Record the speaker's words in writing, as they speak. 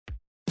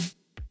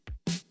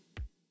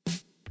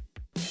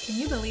Can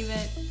you believe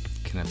it?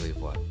 Can I believe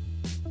what?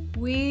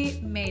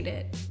 We made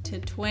it to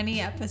 20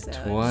 episodes.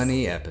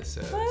 20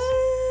 episodes.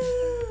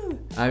 Woo!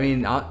 I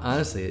mean,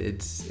 honestly,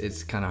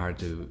 it's kind of hard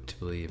to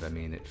believe. I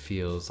mean, it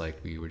feels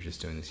like we were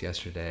just doing this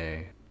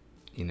yesterday.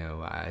 You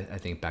know, I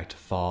think back to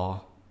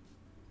fall,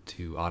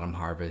 to autumn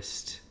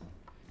harvest.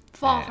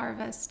 Fall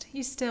harvest.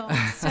 You still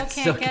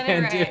can't get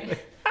it right.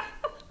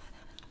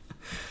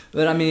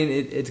 But I mean,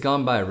 it's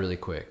gone by really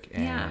quick.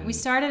 And yeah, we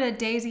started at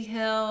Daisy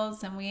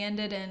Hills and we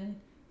ended in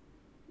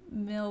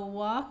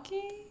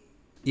Milwaukee.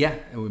 Yeah,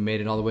 and we made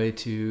it all the way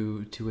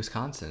to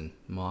Wisconsin,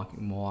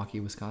 Milwaukee,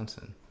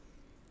 Wisconsin.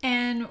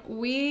 And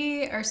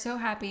we are so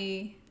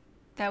happy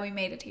that we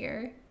made it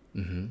here.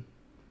 Mm-hmm.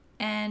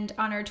 And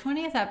on our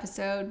 20th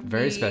episode,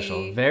 very special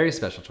 20th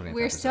episode.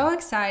 We're so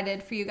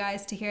excited for you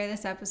guys to hear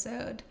this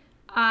episode.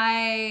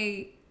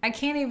 I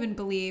can't even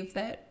believe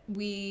that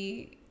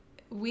we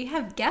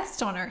have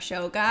guests on our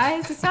show,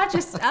 guys. It's not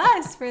just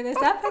us for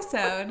this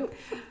episode.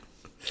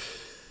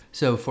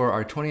 So for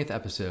our 20th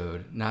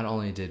episode, not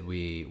only did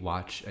we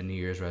watch A New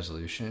Year's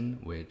Resolution,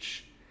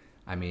 which,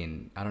 I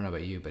mean, I don't know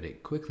about you, but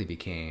it quickly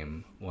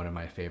became one of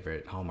my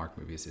favorite Hallmark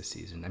movies this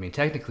season. I mean,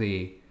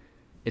 technically,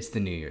 it's the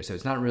New Year, so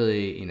it's not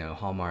really,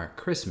 Hallmark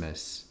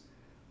Christmas,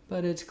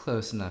 but it's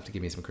close enough to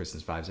give me some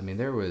Christmas vibes. I mean,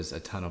 there was a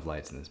ton of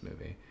lights in this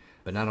movie.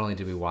 But not only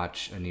did we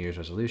watch A New Year's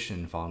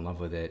Resolution, fall in love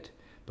with it,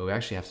 but we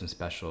actually have some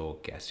special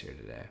guests here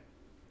today.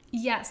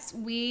 Yes,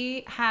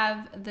 we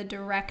have the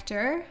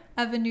director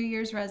of A New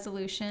Year's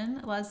Resolution,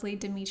 Leslie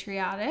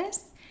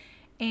Dimitriadis,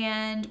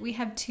 and we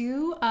have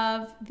two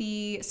of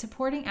the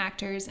supporting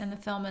actors in the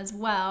film as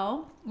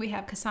well. We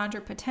have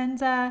Cassandra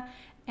Potenza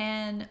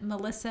and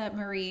Melissa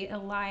Marie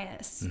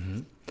Elias.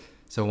 Mm-hmm.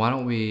 So why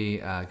don't we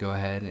go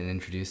ahead and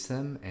introduce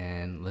them,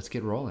 and let's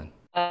get rolling.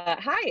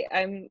 Hi,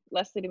 I'm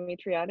Leslie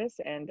Dimitriadis,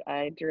 and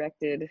I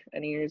directed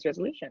A New Year's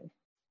Resolution.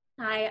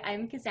 Hi,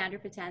 I'm Cassandra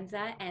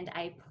Potenza, and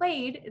I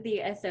played the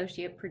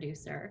associate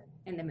producer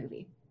in the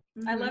movie.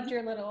 Mm-hmm. I loved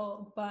your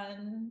little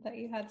bun that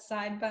you had.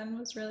 Side bun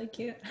was really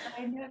cute.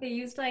 I know they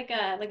used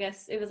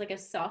it was like a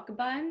sock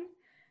bun,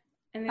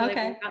 and they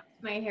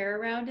wrapped my hair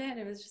around it, and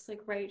it was just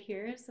like right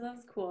here. So that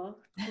was cool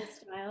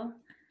style.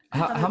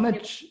 How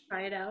much?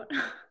 Try it out.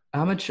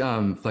 How much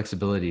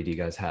flexibility do you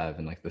guys have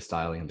in like the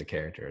styling of the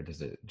character? Or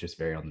does it just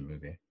vary on the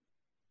movie?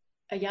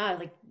 Yeah,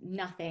 like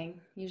nothing.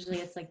 Usually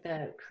it's like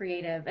the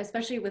creative,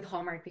 especially with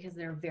Hallmark, because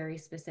they're very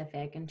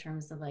specific in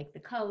terms of like the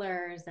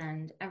colors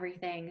and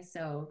everything.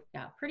 So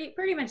yeah,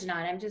 pretty much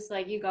none. I'm just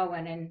like, you go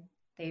in and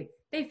they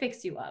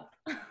fix you up.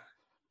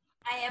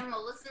 I am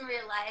Melissa Marie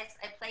Elias.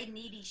 I played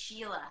needy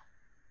Sheila.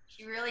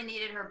 She really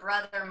needed her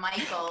brother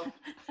Michael,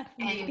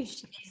 and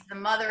she's the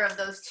mother of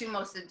those two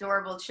most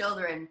adorable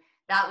children.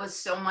 That was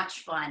so much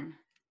fun,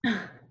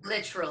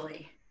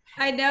 literally.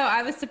 I know.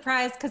 I was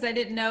surprised because I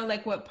didn't know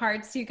like what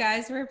parts you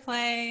guys were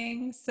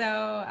playing. So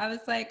I was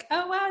like,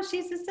 oh, wow,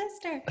 she's a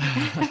sister.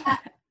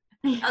 That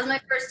was my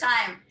first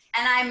time.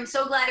 And I'm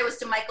so glad it was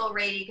to Michael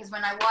Rady, because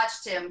when I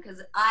watched him,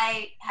 because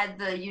I had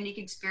the unique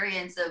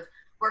experience of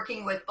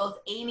working with both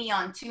Amy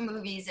on 2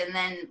 movies and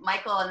then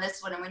Michael on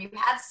this one. And when you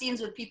have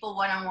scenes with people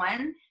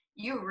one-on-one,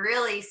 you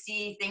really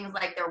see things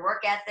like their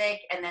work ethic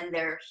and then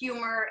their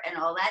humor and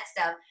all that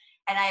stuff.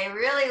 And I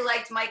really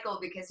liked Michael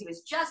because he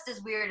was just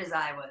as weird as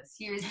I was.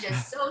 He was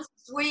just so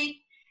sweet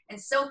and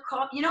so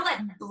calm. You know,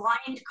 that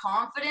blind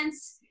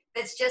confidence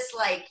that's just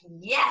like,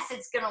 yes,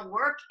 it's going to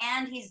work.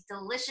 And he's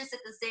delicious at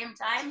the same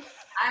time.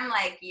 I'm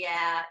like,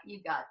 yeah, you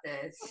got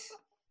this.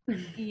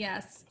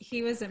 Yes,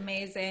 he was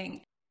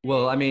amazing.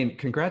 Well, I mean,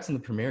 congrats on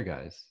the premiere,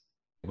 guys.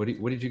 What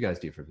did you guys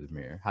do for the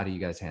premiere? How do you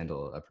guys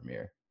handle a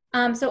premiere?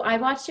 So I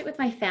watched it with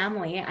my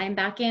family. I'm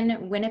back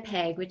in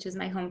Winnipeg, which is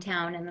my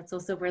hometown, and that's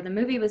also where the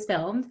movie was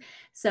filmed.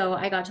 So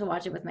I got to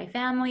watch it with my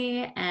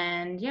family,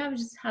 and yeah, we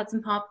just had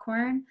some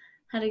popcorn,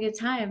 had a good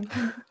time.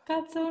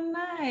 That's so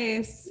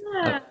nice.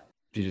 Yeah.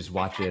 Did you just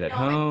watch it at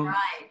home?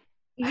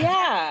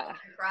 Yeah. I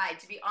cried.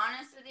 To be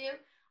honest with you,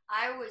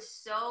 I was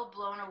so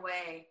blown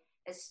away,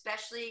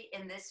 especially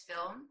in this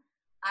film.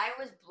 I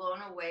was blown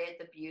away at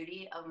the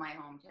beauty of my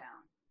hometown.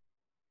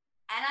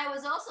 And I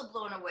was also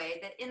blown away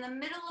that in the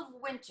middle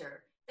of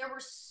winter, there were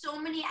so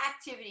many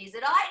activities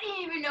that I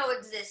didn't even know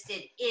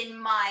existed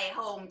in my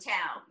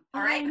hometown.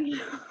 All right.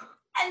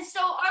 And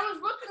so I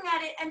was looking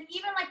at it, and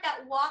even like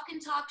that walk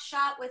and talk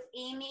shot with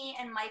Amy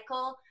and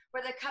Michael,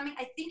 where they're coming,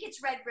 I think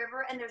it's Red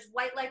River, and there's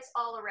white lights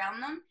all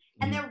around them,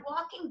 and they're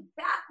walking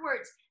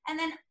backwards. And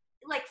then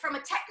like from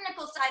a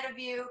technical side of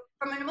view,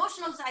 from an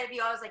emotional side of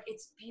view, I was like,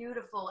 it's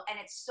beautiful, and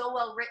it's so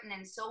well written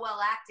and so well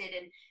acted,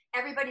 and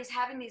everybody's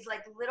having these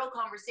like little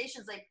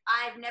conversations. Like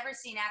I've never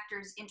seen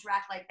actors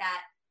interact like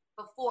that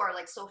before,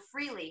 like so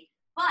freely.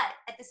 But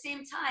at the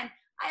same time,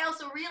 I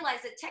also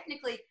realized that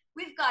technically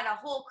we've got a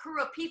whole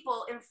crew of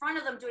people in front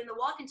of them doing the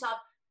walk and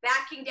talk,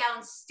 backing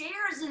down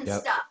stairs and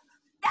stuff.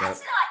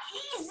 That's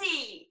not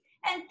easy.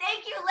 And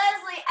thank you,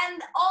 Leslie.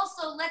 And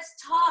also let's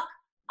talk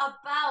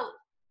about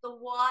the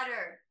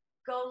water.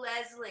 Go,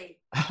 Leslie.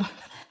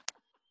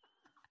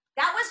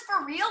 That was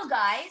for real,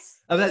 guys.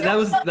 Oh,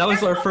 that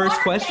was our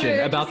first question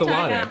about the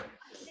water.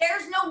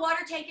 there's no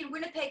water tank in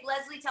Winnipeg.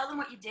 Leslie, tell them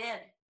what you did.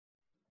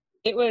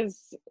 It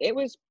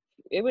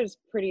was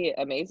pretty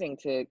amazing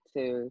to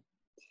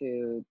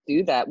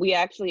do that. We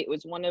actually, it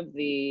was one of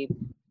the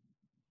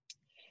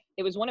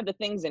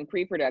things in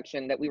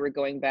pre-production that we were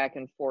going back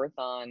and forth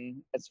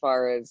on as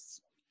far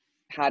as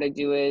how to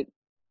do it.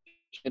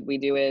 Should we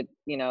do it,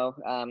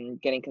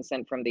 getting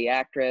consent from the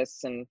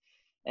actress and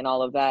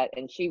all of that.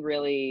 And she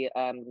really,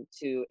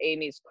 to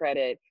Amy's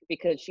credit,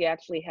 because she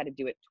actually had to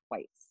do it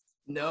twice.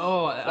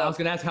 No, I was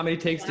going to ask how many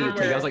takes did it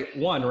take? I was like,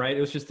 one, right? It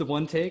was just the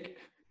one take?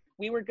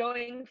 We were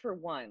going for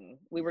one.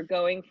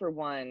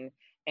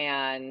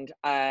 And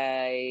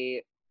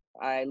I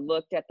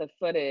looked at the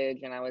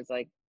footage and I was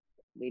like,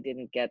 we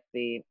didn't get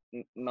the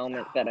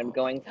moment that I'm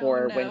going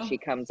for when she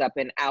comes up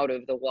and out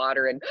of the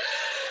water and,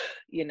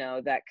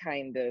 that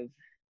kind of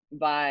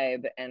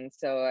vibe. And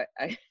so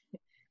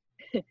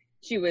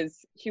she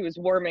was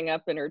warming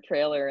up in her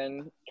trailer,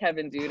 and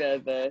Kevin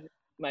Duda,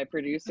 my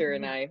producer,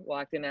 and I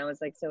walked in. I was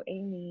like, so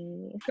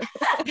Amy.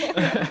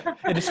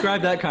 I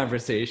described that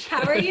conversation.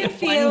 How are you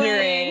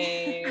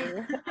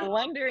feeling?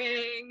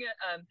 Wondering.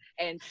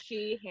 And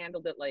she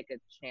handled it like a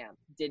champ.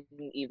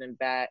 Didn't even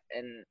bat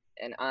an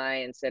eye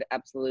and said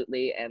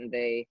absolutely. And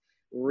they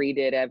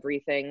redid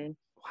everything.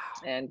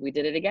 Wow. And we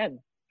did it again.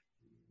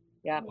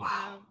 Yeah.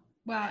 Wow.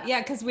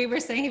 Yeah, because we were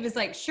saying, he was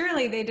like,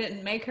 surely they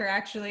didn't make her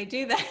actually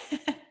do that.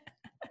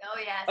 Oh,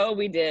 yes. Oh,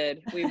 we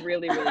did. We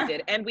really, really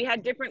did. And we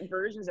had different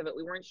versions of it.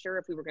 We weren't sure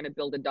if we were going to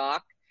build a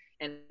dock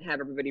and have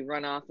everybody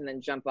run off and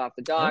then jump off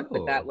the dock,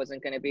 but that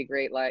wasn't going to be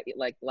great, like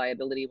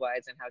liability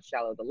wise, and how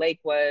shallow the lake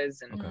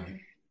was.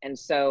 And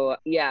so,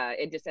 yeah,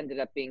 it just ended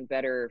up being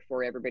better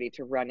for everybody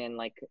to run in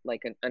like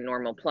a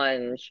normal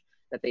plunge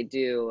that they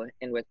do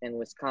in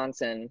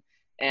Wisconsin.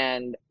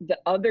 And the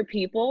other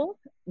people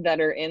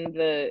that are in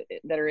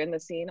the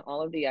scene,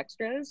 all of the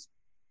extras,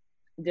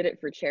 did it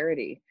for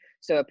charity.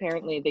 So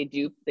apparently they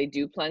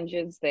do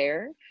plunges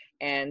there,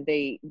 and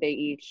they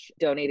each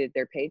donated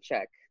their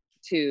paycheck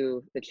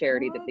to the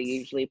charity that they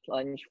usually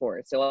plunge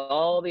for. So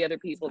all the other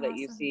people that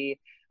you see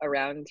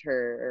around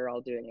her are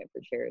all doing it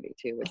for charity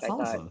too, which I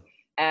thought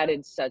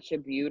added such a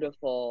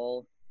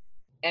beautiful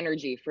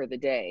energy for the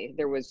day.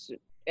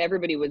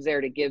 Everybody was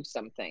there to give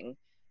something,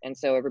 and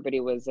so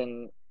everybody was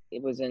in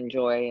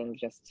joy and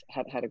just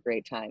had a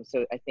great time.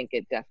 So I think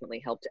it definitely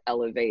helped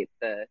elevate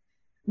the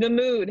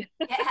mood.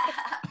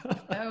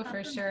 Oh,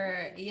 for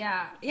sure.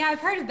 Yeah, I've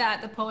heard of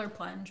that, the polar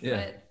plunge. Yeah.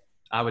 But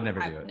I would never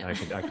do it. I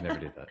could never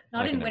do that.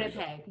 Not in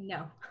Winnipeg,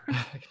 no.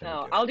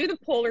 No, I'll do the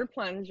polar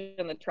plunge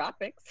in the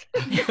tropics.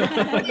 There you go.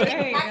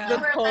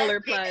 The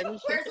polar plunge.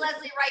 Where's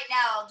Leslie right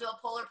now? I'll do a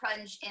polar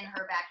plunge in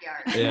her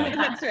backyard. Yeah.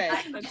 That's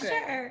right.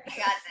 Sure. I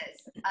got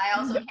this. I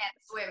also can't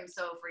swim,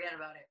 so forget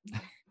about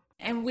it.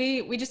 And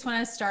we just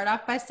want to start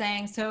off by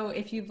saying, so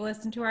if you've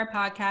listened to our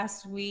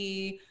podcast,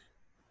 we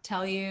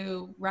tell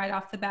you right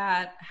off the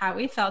bat how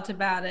we felt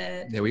about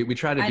it. Yeah, we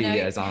try to be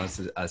as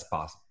honest as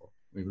possible.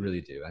 We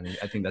really do. I mean,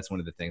 I think that's one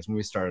of the things. When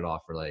we started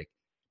off, we're like,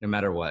 no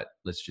matter what,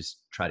 let's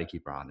just try to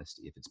keep our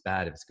honesty. If it's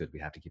bad, if it's good, we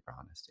have to keep our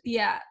honesty.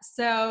 Yeah.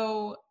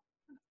 So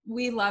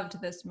we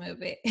loved this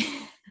movie.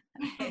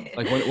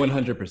 Like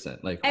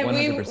 100%. Like 100%.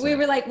 And we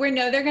were like, we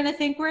know they're going to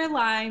think we're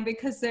lying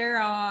because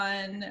they're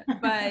on,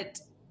 but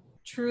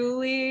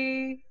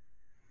truly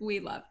we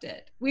loved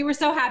it. We were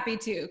so happy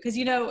too, because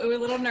we were a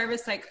little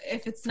nervous, like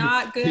if it's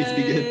not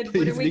good,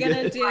 what are we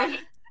gonna do?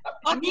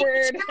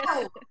 Awkward.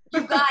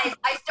 You guys,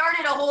 I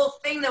started a whole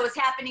thing that was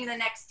happening the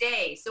next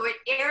day. So it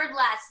aired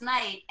last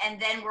night,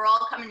 and then we're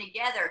all coming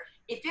together.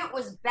 If it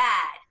was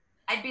bad,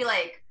 I'd be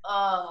like,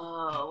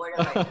 oh,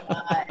 what have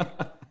I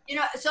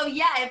done? So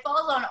yeah, it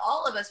falls on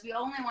all of us. We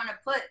only want to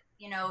put,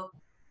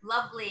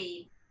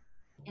 lovely,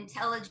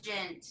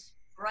 intelligent,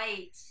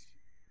 bright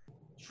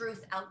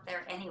truth out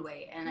there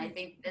anyway, and I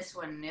think this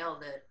one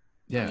nailed it.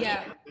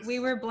 Yeah, we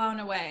were blown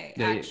away,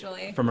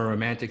 actually. From a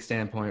romantic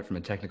standpoint, from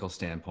a technical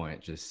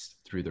standpoint, just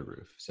through the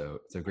roof. So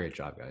it's a great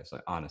job, guys.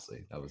 Like,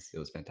 honestly, it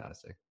was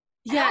fantastic.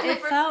 Yeah,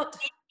 it felt,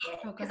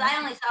 because I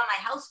only saw my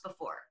house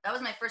before. That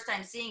was my first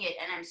time seeing it,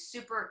 and I'm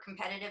super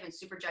competitive and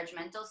super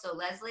judgmental. So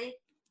Leslie,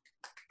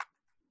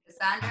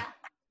 Cassandra,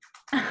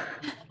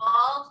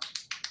 Paul,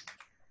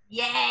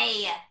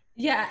 yay!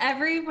 Yeah,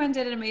 everyone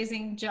did an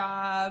amazing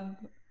job.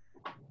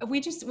 We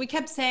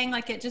kept saying,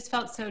 like, it just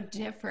felt so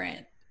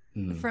different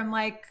from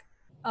like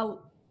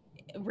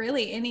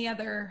really any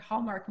other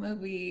Hallmark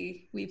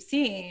movie we've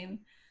seen.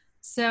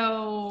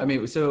 So I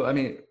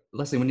mean,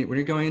 Leslie, when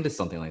you're going into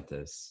something like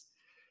this,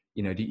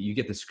 do you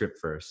get the script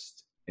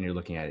first and you're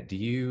looking at it? Do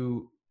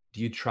you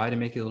try to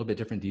make it a little bit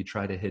different? Do you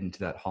try to hit into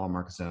that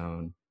Hallmark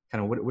zone?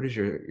 Kind of what is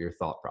your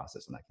thought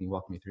process on that? Can you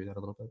walk me through that a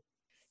little bit?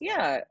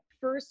 Yeah,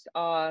 first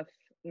off,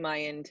 my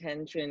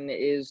intention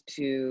is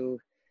to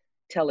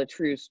tell a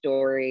true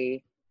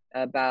story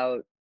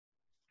about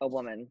a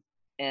woman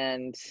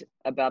and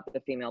about the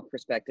female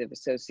perspective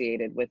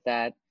associated with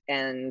that.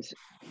 And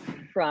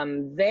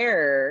from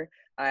there,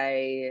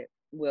 I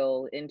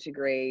will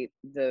integrate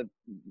the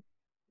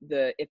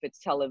if it's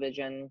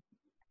television,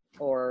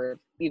 or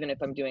even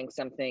if I'm doing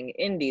something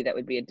indie, that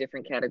would be a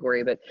different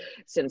category. But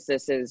since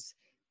this is,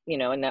 you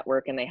know, a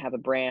network and they have a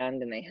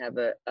brand and they have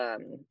a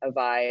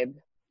vibe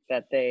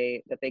that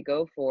they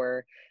go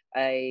for,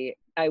 I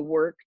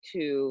work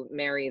to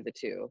marry the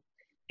two.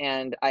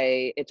 And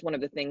it's one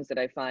of the things that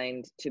I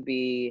find to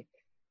be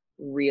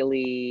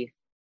really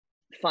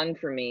fun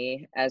for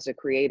me as a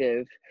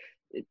creative,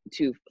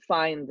 to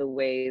find the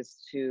ways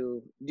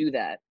to do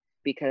that,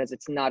 because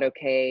it's not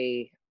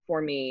okay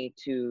for me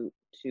to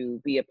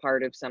be a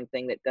part of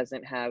something that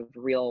doesn't have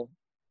real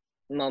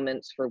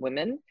moments for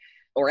women,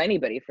 or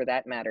anybody for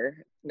that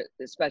matter,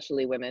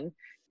 especially women.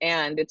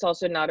 And it's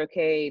also not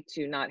okay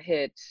to not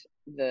hit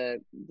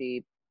the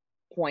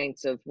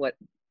points of what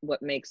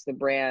makes the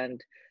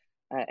brand,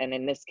 and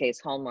in this case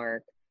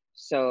Hallmark,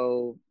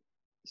 so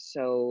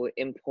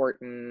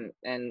important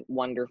and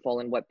wonderful,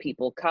 and what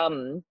people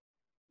come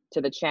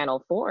to the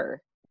channel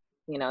for,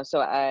 you know. So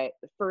I,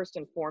 first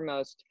and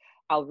foremost,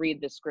 I'll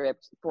read the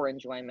script for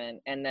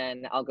enjoyment, and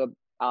then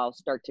I'll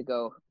start to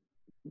go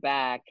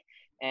back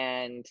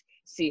and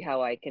see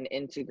how I can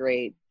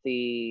integrate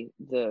the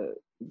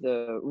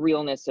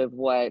realness of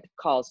what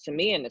calls to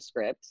me in the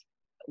script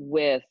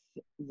with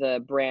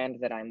the brand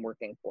that I'm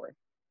working for.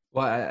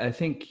 Well, I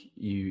think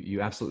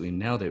you absolutely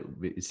nailed it.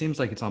 It seems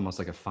like it's almost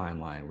like a fine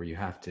line where you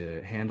have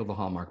to handle the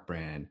Hallmark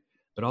brand,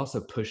 but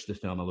also push the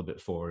film a little bit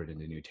forward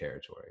into new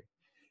territory.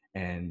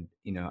 And,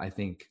 you know, I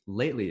think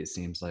lately it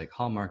seems like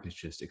Hallmark is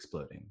just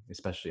exploding,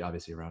 especially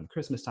obviously around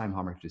Christmas time.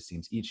 Hallmark just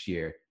seems each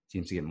year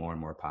seems to get more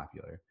and more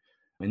popular.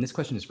 And this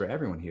question is for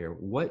everyone here.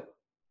 What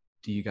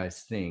do you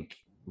guys think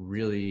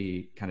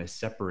really kind of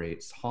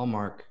separates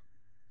Hallmark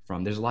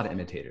from, there's a lot of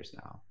imitators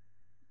now.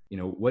 You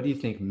know, what do you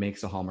think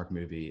makes a Hallmark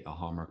movie a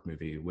Hallmark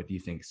movie? What do you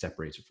think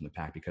separates it from the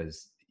pack?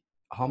 Because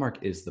Hallmark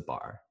is the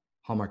bar.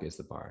 Hallmark is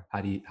the bar.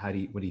 What do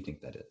you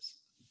think that is?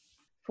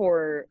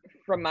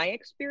 From my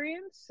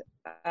experience,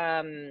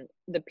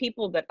 the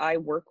people that I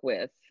work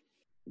with,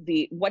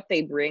 what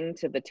they bring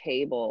to the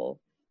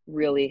table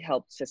really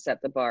helps to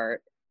set the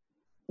bar.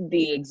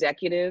 The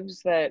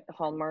executives that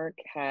Hallmark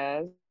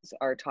has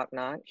are top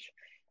notch.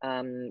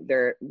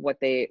 They're what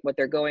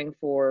they're going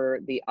for,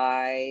 the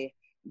eye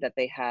that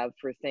they have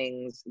for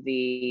things,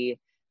 the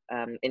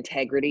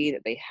integrity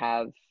that they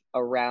have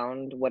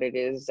around what it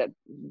is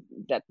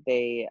that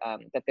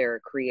they're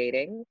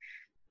creating.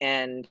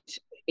 And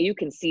you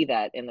can see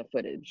that in the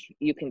footage.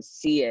 You can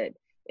see it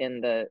in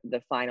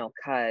the final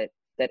cut,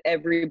 that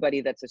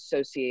everybody that's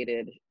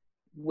associated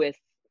with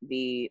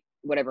the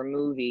whatever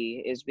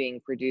movie is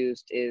being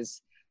produced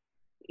is,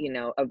 you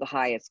know, of the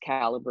highest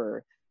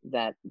caliber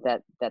that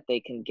they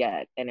can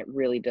get. And it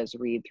really does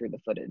read through the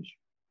footage.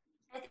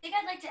 I think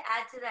I'd like to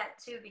add to that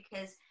too,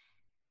 because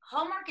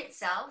Hallmark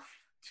itself,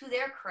 to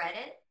their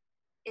credit,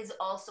 is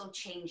also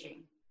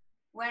changing.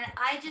 When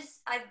I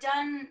had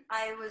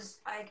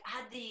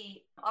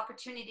the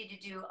opportunity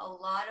to do a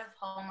lot of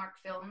Hallmark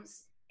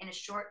films in a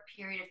short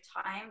period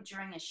of time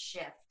during a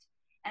shift.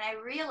 And I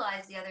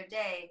realized the other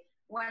day,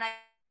 when I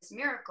did this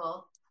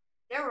Miracle,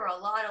 there were a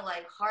lot of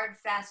like hard,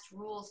 fast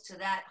rules to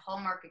that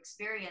Hallmark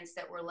experience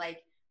that were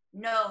like,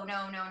 no.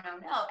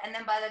 And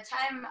then by the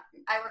time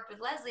I worked with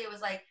Leslie, it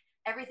was like,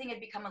 everything had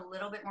become a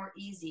little bit more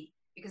easy,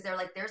 because they're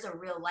like, there's a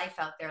real life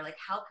out there. Like,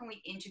 how can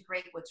we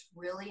integrate what's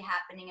really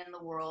happening in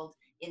the world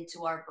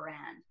into our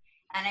brand?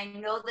 And I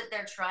know that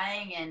they're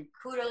trying, and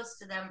kudos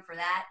to them for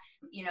that.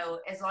 You know,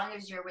 as long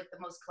as you're with the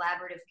most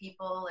collaborative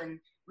people and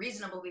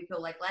reasonable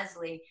people like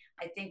Leslie,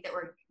 I think that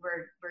we're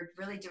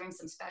really doing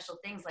some special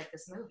things like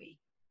this movie.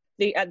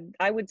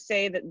 I would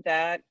say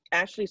that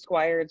Ashley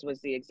Squires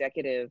was the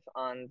executive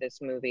on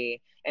this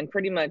movie, and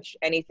pretty much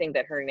anything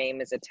that her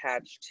name is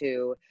attached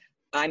to,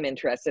 I'm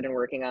interested in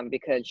working on,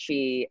 because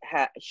she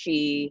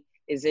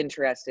is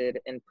interested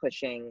in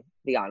pushing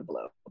the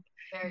envelope.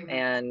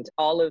 And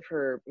all of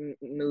her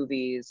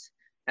movies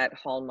at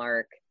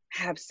Hallmark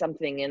have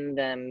something in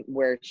them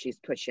where she's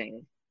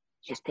pushing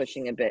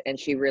a bit, and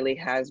she really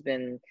has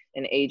been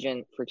an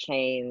agent for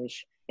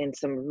change in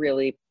some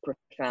really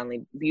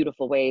profoundly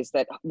beautiful ways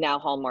that now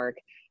Hallmark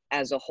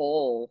as a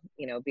whole,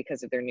 you know,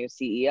 because of their new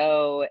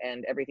CEO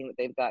and everything that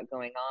they've got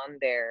going on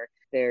there,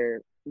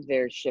 they're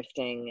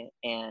shifting,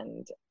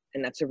 and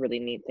that's a really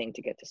neat thing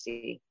to get to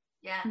see.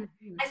 Yeah.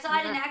 I saw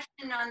it in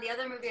action on the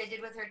other movie I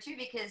did with her too,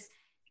 because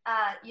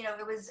you know,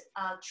 it was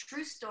a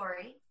true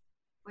story,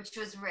 which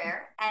was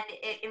rare, and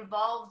it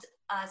involved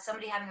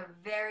somebody having a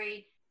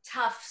very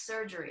tough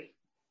surgery.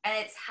 And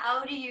it's,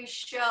 how do you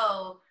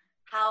show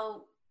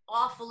how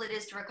awful it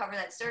is to recover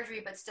that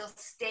surgery, but still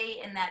stay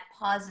in that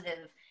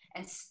positive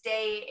and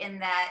stay in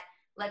that,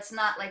 let's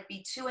not like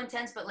be too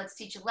intense, but let's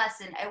teach a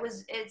lesson.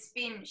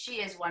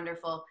 She is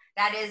wonderful.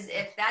 That is,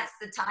 if that's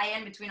the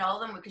tie-in between all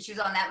of them, because she was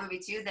on that movie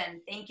too, then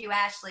thank you,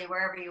 Ashley,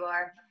 wherever you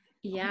are.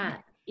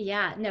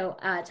 Yeah, no,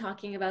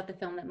 talking about the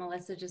film that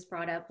Melissa just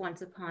brought up,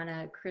 Once Upon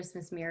a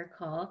Christmas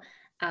Miracle,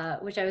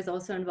 which I was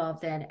also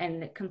involved in,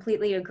 and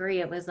completely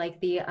agree. It was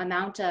like the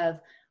amount of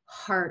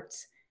heart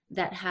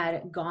that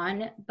had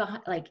gone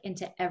like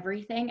into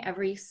everything,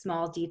 every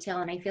small detail.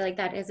 And I feel like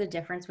that is a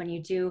difference when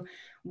you do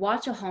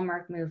watch a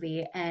Hallmark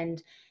movie,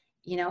 and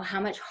you know how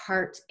much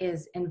heart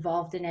is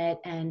involved in it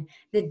and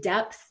the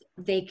depth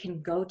they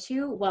can go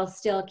to while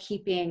still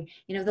keeping,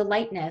 you know, the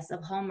lightness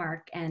of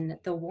Hallmark and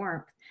the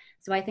warmth.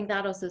 So I think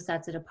that also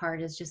sets it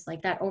apart, is just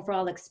like that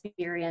overall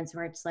experience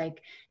where it's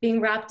like being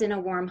wrapped in a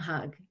warm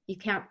hug. You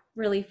can't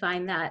really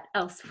find that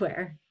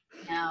elsewhere.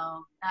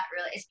 No, not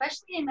really,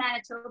 especially in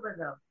Manitoba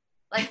though.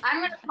 Like, I'm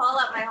going to call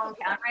up my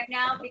hometown right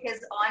now because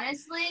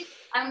honestly,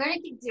 I'm going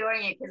to keep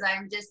doing it because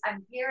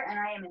I'm here and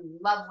I am in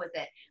love with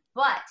it.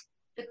 But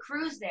the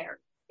crews there,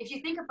 if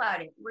you think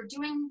about it, we're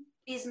doing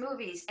these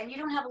movies and you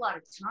don't have a lot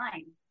of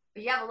time,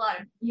 but you have a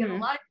lot of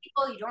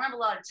people, you don't have a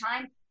lot of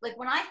time. Like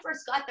when I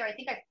first got there, I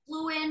think I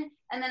flew in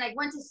and then I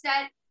went to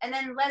set, and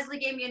then Leslie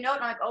gave me a note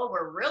and I'm like, oh,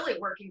 we're really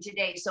working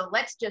today, so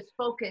let's just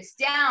focus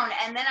down.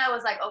 And then I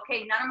was like,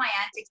 okay, none of my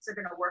antics are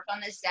going to work on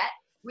this set.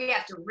 We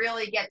have to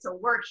really get to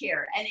work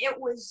here. And it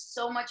was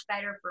so much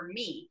better for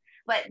me.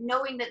 But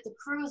knowing that the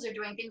crews are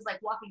doing things like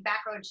walking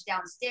backwards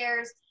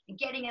downstairs and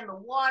getting in the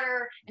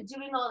water and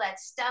doing all that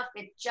stuff,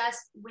 it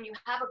just, when you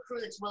have a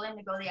crew that's willing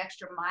to go the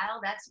extra mile,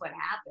 that's what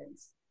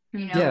happens.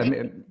 You know,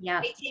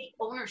 they take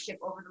ownership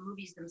over the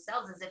movies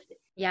themselves as if.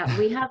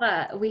 We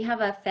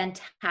have a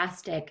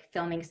fantastic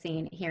filming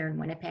scene here in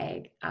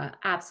Winnipeg,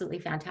 absolutely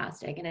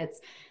fantastic, and it's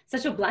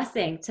such a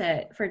blessing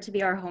for it to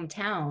be our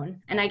hometown.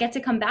 And I get to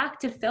come back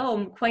to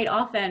film quite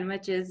often,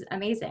 which is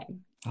amazing.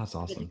 That's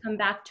awesome. I get to come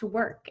back to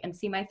work and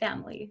see my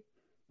family.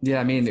 Yeah,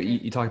 I mean,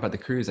 you talk about the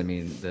cruise. I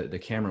mean, the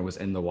camera was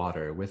in the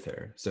water with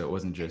her, so it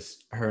wasn't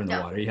just her in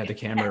the water. You had the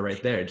camera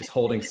right there, just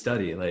holding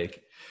steady,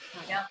 like.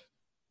 Yeah.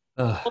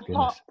 Oh,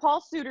 well,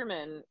 Paul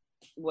Suderman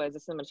was a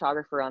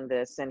cinematographer on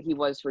this, and he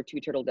was for Two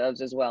Turtle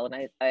Doves as well. And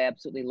I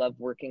absolutely love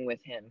working with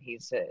him.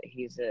 He's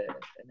an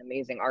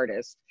amazing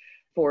artist.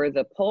 For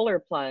the Polar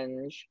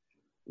Plunge,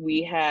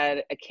 we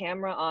had a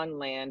camera on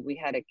land. We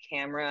had a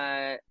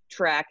camera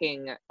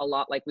tracking a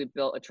lot, like we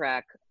built a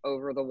track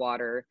over the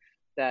water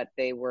that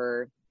they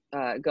were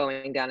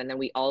going down. And then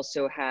we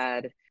also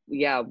had,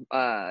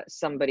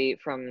 somebody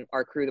from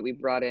our crew that we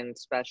brought in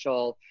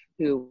special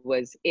who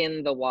was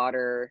in the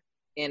water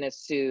in a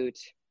suit,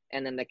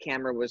 and then the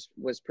camera was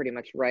pretty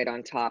much right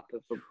on top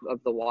of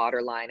the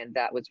water line, and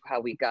that was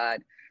how we got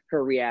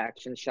her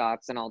reaction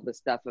shots and all the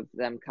stuff of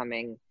them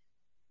coming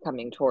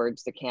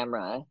towards the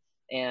camera.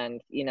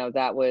 And you know,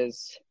 that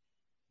was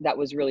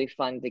really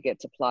fun to get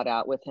to plot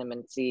out with him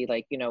and see,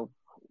 like, you know,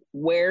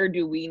 where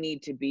do we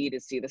need to be to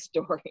see the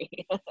story.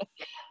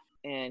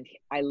 And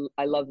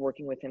I love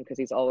working with him because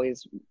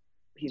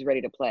he's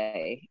ready to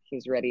play.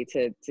 He's ready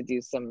to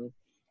do some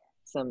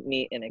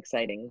neat and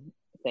exciting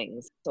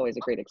things. It's always a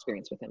great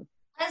experience with him.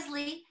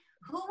 Leslie,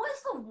 who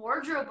was the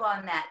wardrobe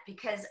on that?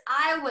 Because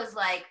I was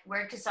like,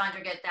 where did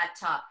Cassandra get that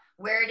top?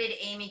 Where did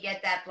Amy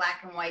get that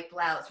black and white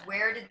blouse?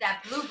 Where did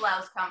that blue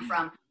blouse come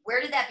from?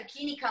 Where did that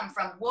bikini come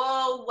from?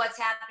 Whoa, what's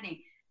happening?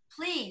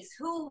 Please,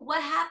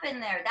 what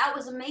happened there? That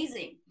was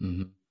amazing.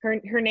 Mm-hmm.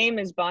 Her name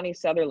is Bonnie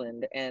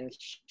Sutherland, and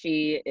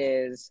she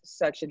is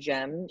such a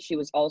gem. She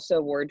was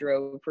also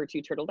wardrobe for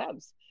Two Turtle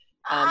Doves.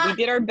 We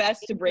did our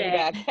best to bring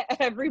back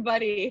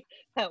everybody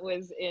that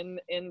was in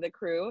the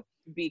crew,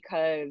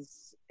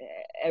 because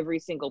every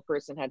single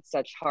person had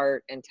such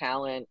heart and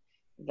talent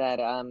that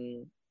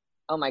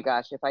oh my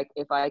gosh,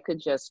 if I could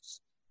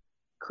just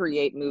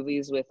create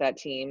movies with that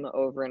team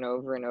over and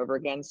over and over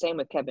again. Same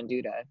with Kevin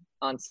Duda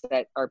on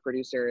set. Our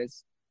producer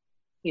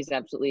he's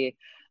absolutely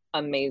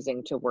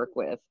amazing to work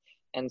with.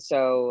 And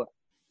so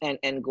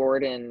and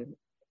Gordon,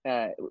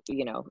 in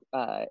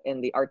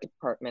the art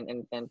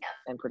department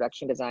and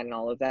production design and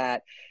all of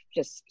that,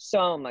 just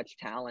so much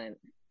talent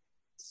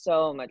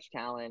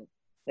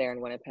there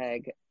in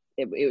Winnipeg.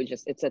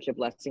 It's such a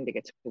blessing to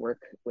get to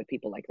work with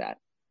people like that.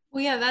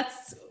 Well, yeah,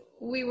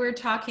 we were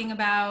talking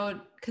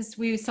about, because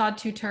we saw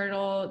Two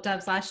Turtle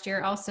Doves last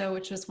year also,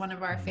 which was one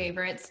of our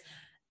favorites.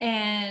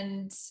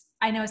 And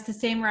I know it's the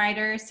same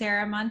writer,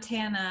 Sarah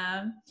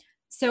Montana.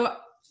 So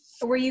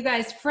were you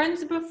guys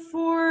friends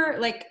before?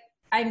 Like,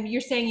 you're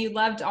saying you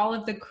loved all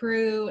of the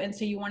crew, and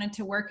so you wanted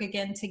to work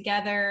again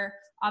together.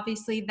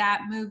 Obviously,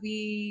 that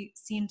movie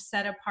seemed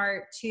set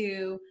apart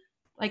too.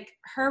 Like,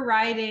 her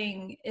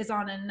writing is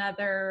on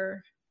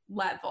another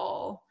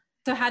level.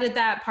 So how did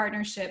that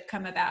partnership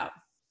come about?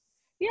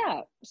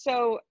 Yeah,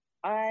 so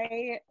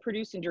I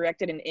produced and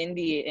directed an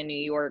indie in New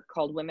York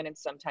called Women and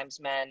Sometimes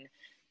Men,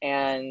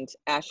 and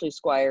Ashley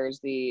Squires,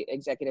 the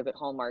executive at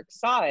Hallmark,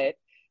 saw it,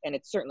 and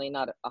it's certainly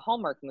not a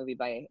Hallmark movie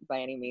by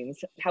any means.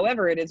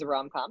 However, it is a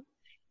rom-com.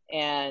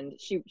 And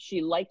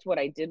she liked what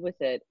I did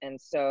with it. And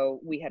so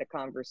we had a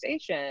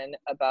conversation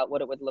about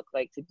what it would look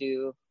like to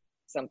do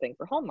something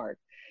for Hallmark.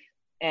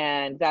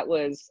 And that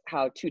was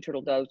how Two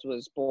Turtle Doves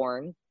was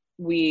born.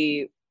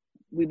 We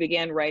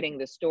began writing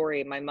the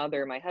story. My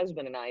mother, my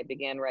husband, and I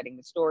began writing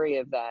the story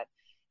of that,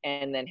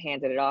 and then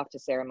handed it off to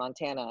Sarah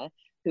Montana,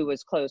 who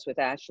was close with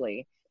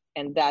Ashley.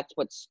 And that's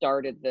what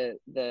started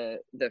the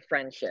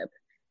friendship.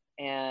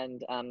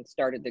 and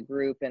started the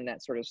group and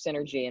that sort of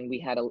synergy. And we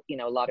had a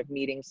lot of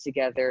meetings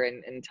together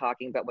and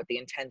talking about what the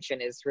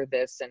intention is for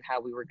this and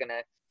how we were going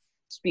to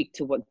speak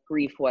to what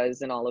grief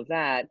was and all of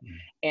that.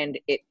 And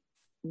it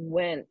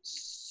went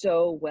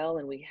so well,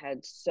 and we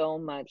had so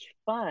much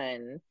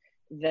fun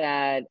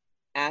that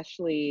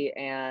Ashley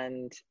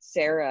and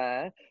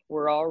Sarah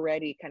were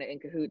already kind of in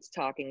cahoots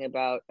talking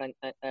about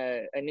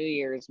a New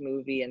Year's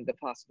movie and the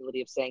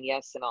possibility of saying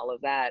yes and all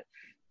of that.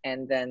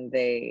 And then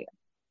they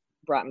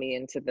brought me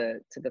into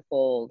the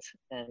fold,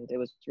 and it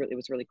was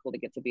really cool to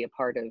get to be a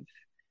part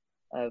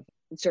of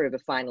sort of the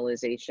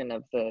finalization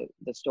of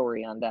the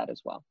story on that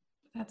as well.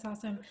 That's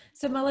awesome.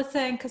 So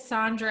Melissa and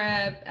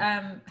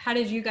Cassandra, how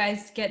did you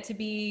guys get to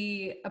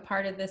be a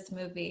part of this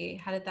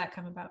movie? How did that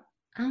come about?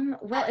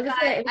 Well, I've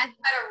got a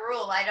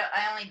rule. I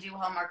only do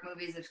Hallmark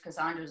movies if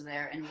Cassandra's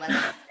there and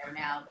Leslie's there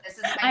now. This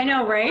is I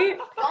know, right?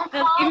 Don't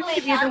call me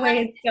the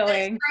way it's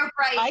going.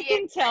 Right I here.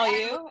 can tell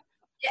you.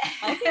 Yeah.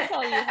 I can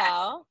tell you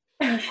how.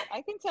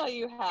 I can tell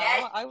you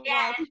how.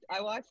 Yes, I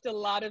watched a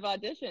lot of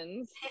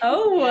auditions.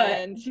 Oh,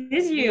 and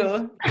did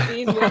you?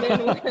 These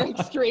women were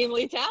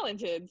extremely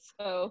talented.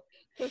 So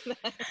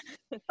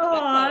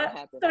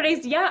Oh, so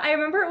nice. Yeah, I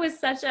remember it was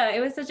such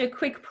a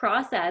quick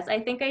process. I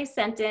think I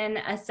sent in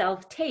a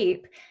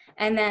self-tape,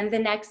 and then the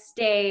next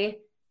day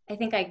I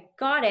think I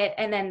got it,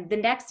 and then the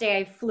next day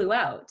I flew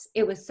out.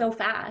 It was so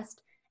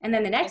fast. And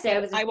then the next day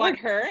I want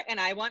her and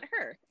I want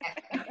her.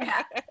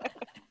 Yeah.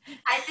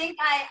 I think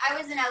I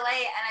was in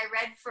LA and I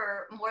read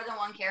for more than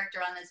one character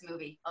on this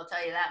movie. I'll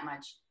tell you that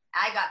much.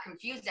 I got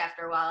confused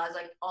after a while. I was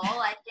like, all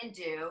I can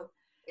do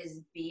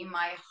is be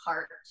my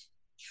heart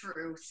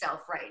true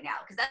self right now.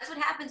 Because that's what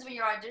happens when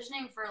you're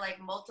auditioning for like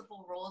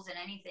multiple roles in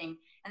anything.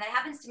 And that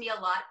happens to me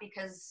a lot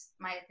because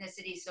my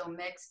ethnicity is so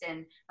mixed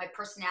and my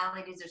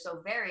personalities are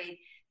so varied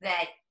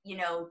that, you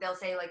know, they'll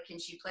say like, can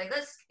she play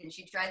this? Can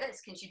she try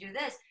this? Can she do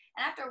this?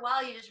 And after a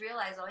while, you just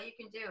realize all you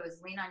can do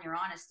is lean on your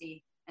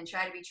honesty and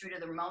try to be true to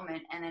the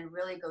moment, and then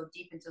really go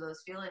deep into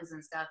those feelings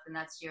and stuff. And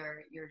that's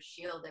your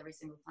shield every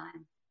single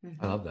time.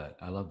 I love that.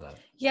 I love that.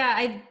 Yeah,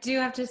 I do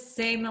have to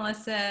say,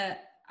 Melissa,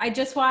 I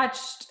just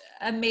watched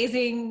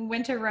Amazing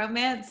Winter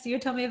Romance. You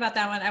told me about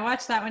that one. I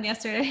watched that one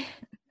yesterday.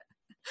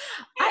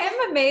 I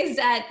am amazed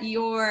at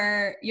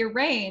your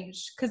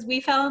range, because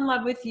we fell in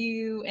love with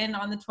you in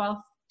On the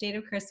 12th Date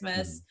of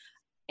Christmas.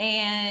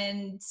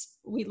 And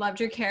we loved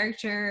your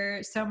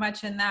character so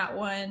much in that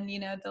one, you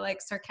know, the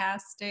like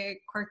sarcastic,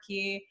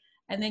 quirky.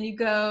 And then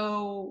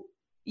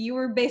you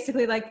were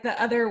basically like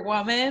the other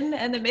woman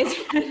in the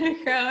Amazing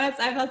Romance.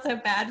 I felt so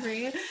bad for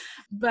you.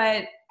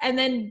 And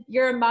then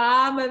you're a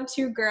mom of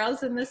two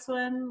girls in this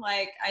one.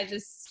 Like,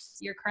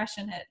 you're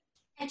crushing it.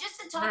 And just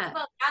to talk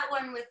about that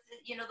one with,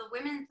 you know, the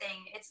women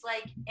thing, it's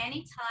like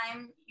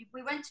anytime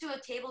we went to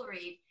a table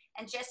read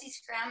and Jesse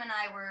Scram and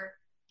I were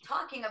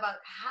talking about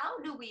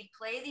how do we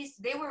play these.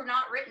 They were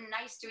not written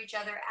nice to each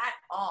other at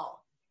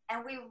all.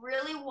 And we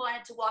really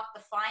wanted to walk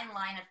the fine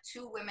line of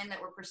two women that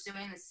were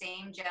pursuing the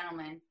same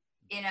gentleman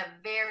in a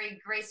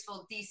very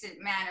graceful, decent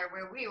manner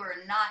where we were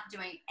not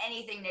doing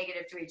anything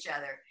negative to each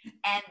other.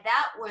 And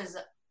that was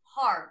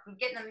hard. We'd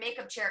get in the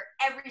makeup chair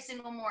every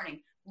single morning,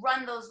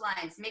 run those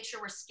lines, make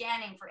sure we're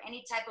scanning for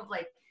any type of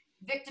like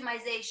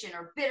victimization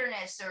or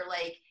bitterness or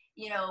like,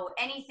 you know,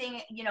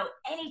 anything, you know,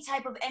 any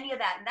type of any of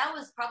that. And that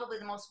was probably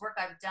the most work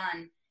I've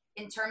done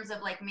in terms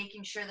of like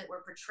making sure that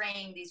we're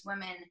portraying these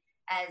women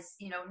as,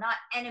 you know, not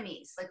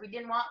enemies. Like we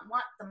didn't want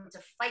them to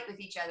fight with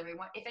each other.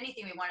 If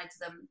anything, we wanted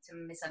them to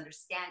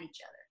misunderstand each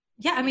other.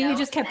 Yeah, I mean, you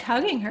just kept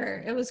hugging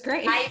her. It was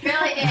great. I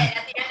really did.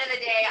 At the end of the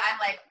day, I'm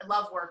like,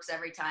 love works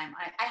every time.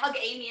 I hug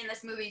Amy in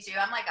this movie too.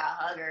 I'm like a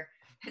hugger.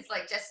 It's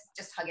like,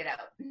 just hug it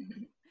out.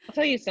 I'll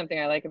tell you something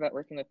I like about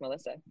working with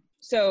Melissa.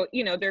 So,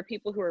 you know, there are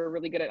people who are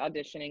really good at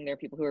auditioning. There are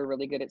people who are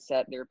really good at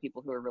set. There are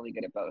people who are really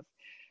good at both.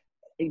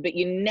 But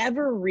you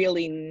never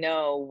really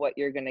know what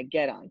you're going to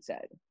get on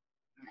set.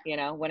 You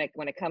know, when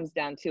it comes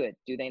down to it,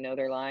 do they know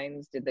their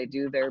lines? Did they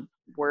do their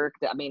work?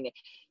 I mean,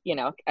 you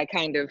know,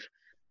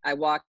 I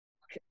walk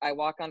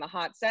on the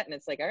hot set and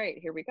it's like, all right,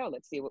 here we go.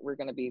 Let's see what we're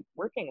going to be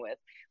working with.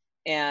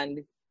 And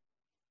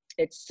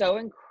it's so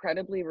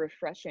incredibly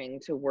refreshing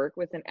to work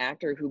with an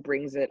actor who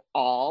brings it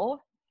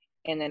all,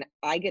 and then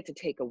I get to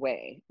take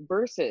away,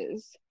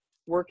 versus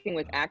working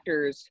with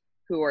actors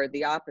who are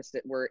the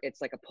opposite, where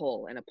it's like a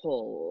pull and a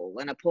pull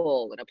and a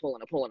pull and a pull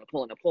and a pull and a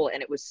pull and a pull.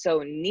 And it was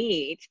so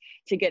neat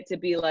to get to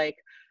be like,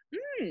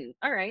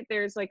 all right,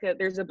 there's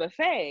a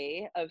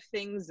buffet of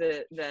things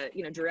that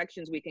you know,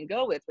 directions we can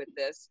go with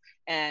this.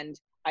 And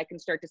I can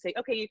start to say,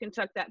 okay, you can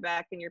tuck that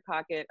back in your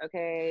pocket.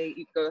 Okay,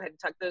 you go ahead and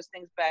tuck those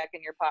things back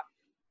in your pocket.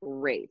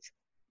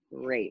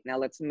 Great. Now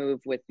let's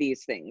move with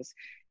these things.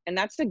 And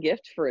that's a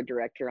gift for a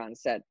director on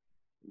set.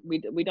 We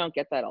don't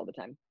get that all the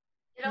time.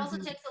 It also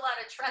takes a lot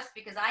of trust,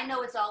 because I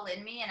know it's all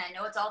in me and I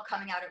know it's all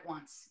coming out at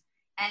once.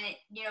 And it,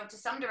 you know, to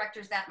some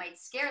directors that might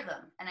scare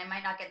them and I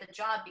might not get the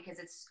job because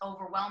it's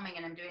overwhelming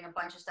and I'm doing a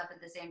bunch of stuff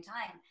at the same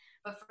time.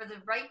 But for the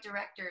right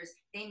directors,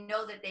 they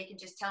know that they can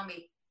just tell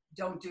me,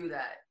 don't do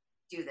that.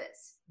 do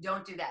this.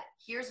 Don't do that.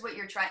 Here's what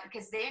you're trying,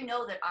 because they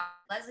know that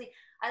Leslie,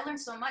 I learned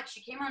so much.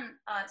 She came on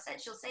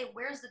set, she'll say,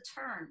 where's the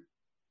turn?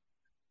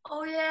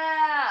 Oh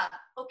yeah,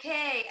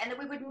 okay. And then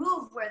we would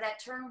move where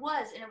that turn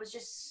was. And it was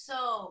just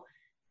so,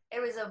 it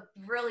was a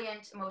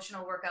brilliant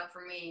emotional workout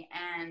for me.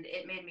 And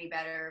it made me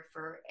better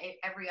for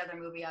every other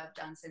movie I've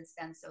done since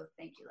then. So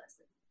thank you,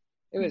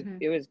 Leslie.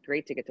 It was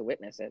great to get to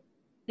witness it.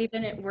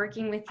 Even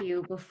working with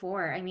you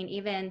before, I mean,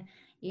 even,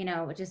 you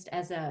know, just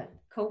as a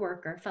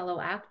coworker, fellow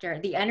actor,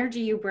 the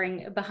energy you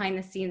bring behind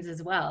the scenes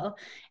as well,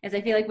 is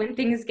I feel like when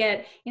things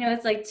get, you know,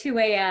 it's like 2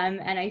 a.m.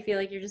 and I feel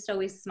like you're just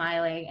always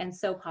smiling and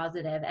so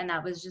positive. And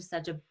that was just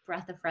such a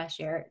breath of fresh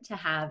air to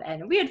have.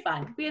 And we had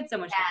fun. We had so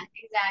much fun.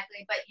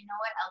 Exactly. But you know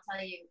what? I'll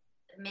tell you,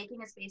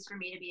 making a space for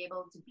me to be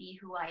able to be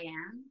who I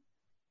am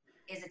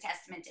is a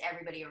testament to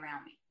everybody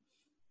around me.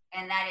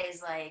 And that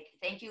is like,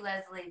 thank you,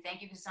 Leslie.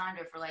 Thank you,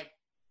 Cassandra, for like,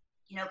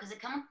 you know, because it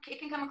can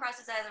come across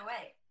as either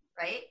way,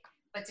 right?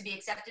 But to be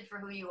accepted for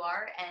who you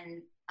are,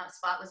 and a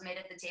spot was made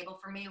at the table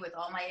for me with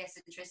all my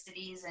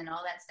eccentricities and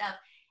all that stuff.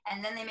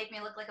 And then they make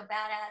me look like a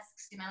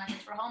badass, you know, like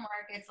it's for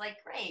Hallmark. It's like,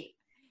 great.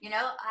 You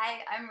know,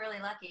 I'm really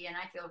lucky and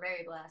I feel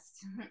very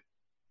blessed.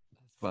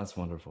 That's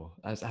wonderful.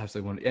 That's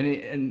absolutely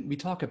wonderful. And we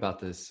talk about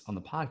this on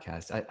the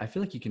podcast. I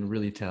feel like you can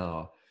really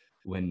tell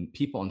when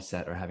people on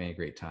set are having a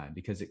great time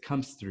because it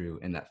comes through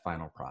in that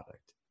final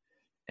product.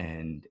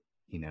 And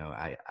you know,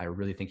 I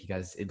really think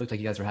it looked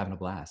like you guys were having a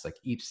blast. Like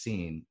each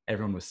scene,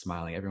 everyone was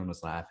smiling, everyone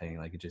was laughing,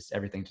 like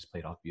everything just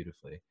played off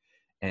beautifully.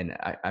 And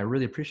I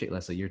really appreciate,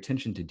 Leslie, your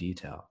attention to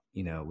detail,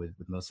 you know, with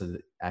most of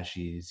as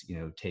she's, you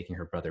know, taking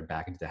her brother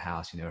back into the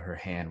house, you know, her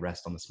hand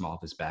rests on the small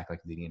of his back,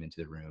 like leading him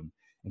into the room.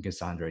 And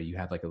Cassandra, you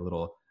have like a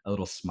little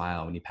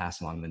smile when you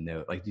pass along the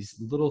note. Like these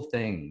little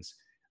things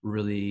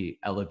really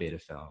elevate a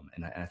film.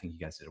 And I think you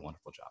guys did a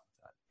wonderful job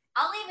with that.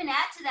 I'll even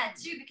add to that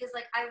too, because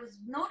like I was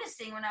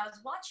noticing when I was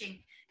watching,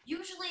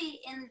 usually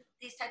in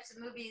these types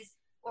of movies,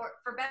 or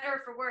for better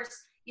or for worse,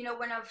 you know,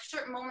 when a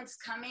certain moment's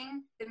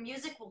coming, the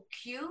music will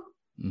cue,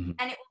 and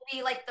it will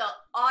be like the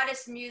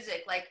oddest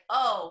music, like,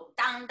 oh,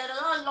 down, da, da,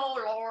 da, lo,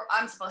 lo,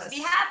 I'm supposed to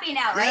be happy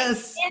now, right?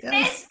 Yes,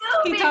 this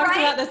movie, He talks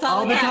right? about this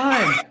all the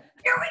time.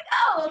 Here we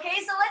go.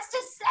 Okay, so let's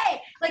just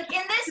say, like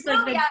in this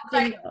movie, I was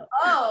like,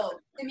 oh,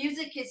 the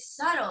music is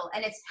subtle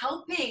and it's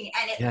helping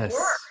and it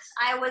works.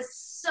 I was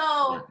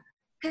so,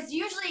 because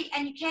usually,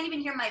 and you can't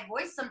even hear my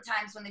voice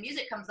sometimes when the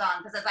music comes on,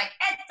 because it's like,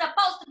 it's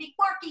supposed to be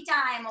quirky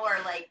time, or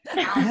like,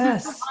 you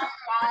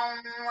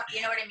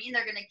know what I mean?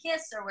 They're gonna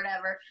kiss or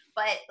whatever.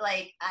 But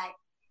like,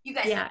 you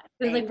guys, it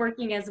was like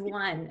working as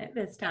one at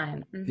this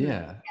time.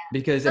 Yeah,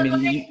 because so I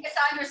mean,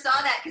 Cassandra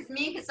saw that, because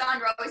me and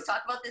Cassandra always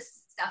talk about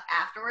this stuff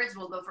afterwards.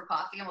 We'll go for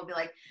coffee and we'll be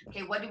like,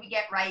 okay, what did we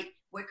get right?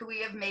 What could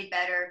we have made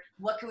better?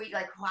 What could we,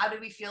 like, how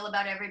did we feel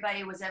about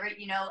everybody? Was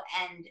you know,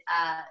 and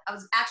I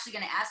was actually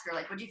going to ask her,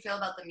 like, what do you feel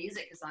about the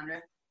music,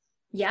 Cassandra?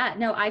 Yeah,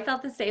 no, I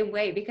felt the same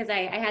way because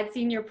I had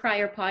seen your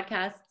prior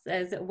podcasts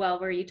as well,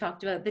 where you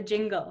talked about the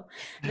jingle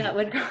that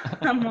would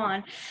come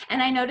on.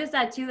 And I noticed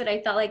that too, that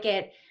I felt like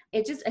it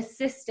just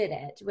assisted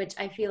it, which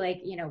I feel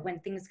like, you know, when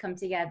things come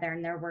together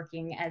and they're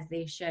working as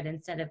they should,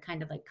 instead of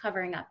kind of like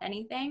covering up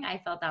anything, I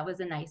felt that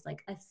was a nice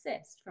like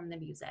assist from the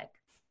music.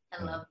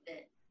 I loved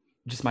it.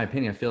 Just my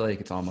opinion, I feel like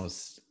it's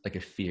almost like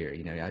a fear,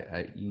 you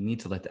know, you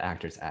need to let the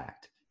actors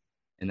act.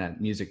 And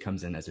that music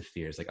comes in as a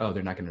fear. It's like, oh,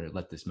 they're not going to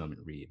let this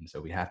moment read. And so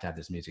we have to have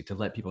this music to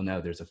let people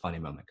know there's a funny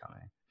moment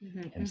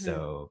coming. And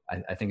so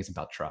I think it's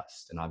about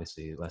trust. And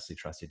obviously Leslie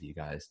trusted you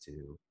guys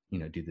to, you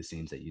know, do the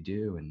scenes that you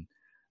do. And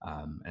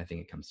I think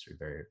it comes through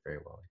very, very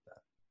well like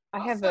that. I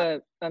have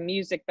a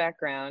music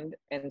background,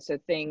 and so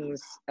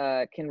things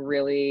can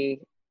really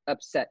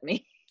upset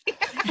me.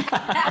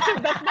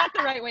 That's not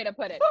the right way to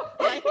put it.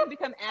 I can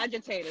become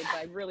agitated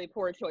by really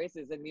poor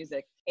choices in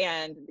music,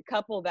 and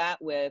couple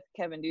that with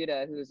Kevin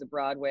Duda, who's a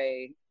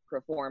Broadway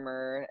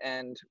performer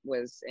and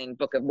was in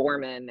Book of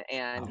Mormon,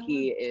 and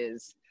he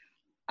is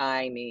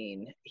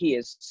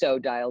so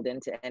dialed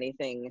into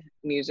anything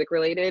music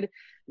related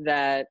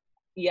that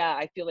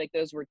I feel like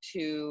those were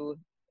two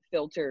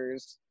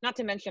filters, not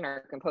to mention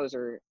our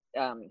composer.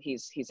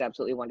 He's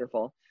absolutely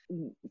wonderful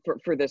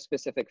for this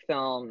specific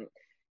film.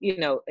 You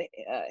know,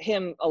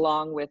 him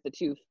along with the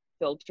two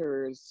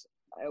filters,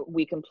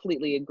 we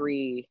completely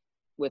agree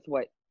with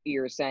what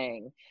you're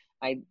saying.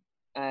 I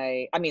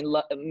mean,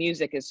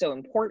 music is so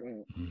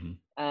important.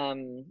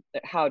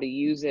 How to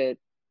use it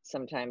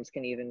sometimes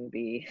can even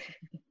be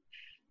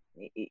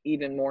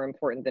even more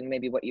important than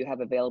maybe what you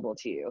have available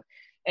to you.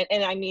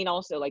 And I mean,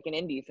 also like an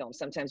indie film,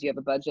 sometimes you have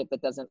a budget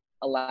that doesn't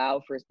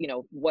allow for, you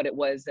know, what it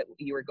was that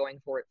you were going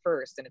for at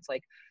first. And it's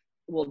like,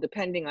 well,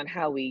 depending on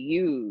how we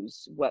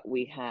use what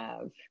we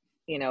have,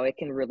 you know, it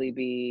can really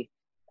be,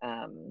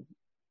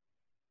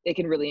 it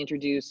can really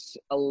introduce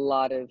a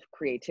lot of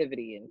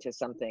creativity into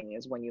something,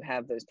 is when you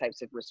have those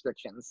types of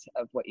restrictions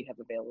of what you have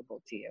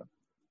available to you.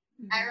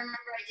 I remember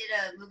I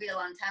did a movie a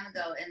long time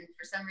ago, and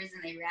for some reason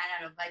they ran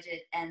out of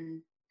budget,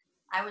 and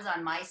I was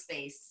on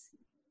MySpace,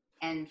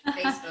 and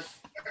Facebook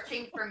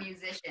searching for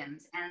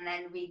musicians. And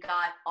then we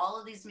got all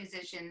of these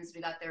musicians,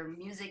 we got their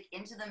music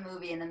into the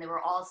movie, and then they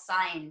were all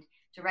signed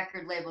to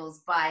record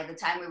labels by the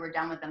time we were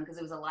done with them, because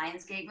it was a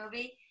Lionsgate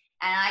movie.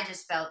 And I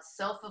just felt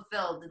so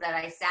fulfilled that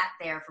I sat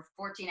there for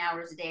 14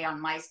 hours a day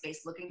on MySpace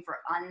looking for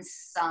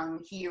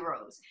unsung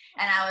heroes.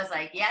 And I was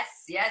like, yes,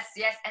 yes,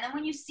 yes. And then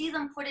when you see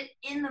them put it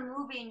in the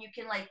movie and you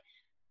can like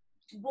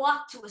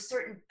walk to a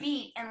certain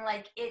beat, and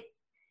like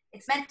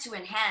it's meant to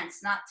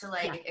enhance, not to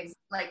like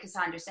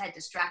Cassandra said,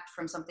 distract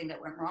from something that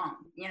went wrong,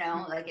 you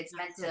know, like it's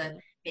meant to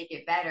make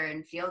it better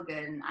and feel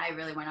good. And I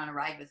really went on a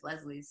ride with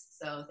Leslie's.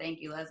 So thank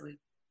you, Leslie.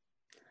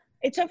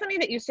 It's so funny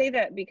that you say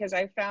that, because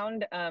I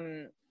found,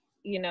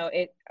 you know,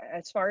 it,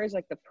 as far as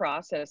like the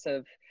process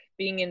of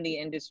being in the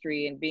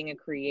industry and being a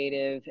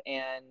creative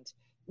and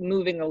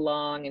moving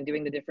along and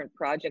doing the different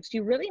projects,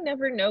 you really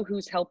never know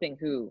who's helping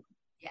who.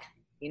 Yeah.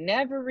 You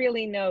never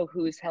really know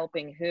who's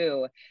helping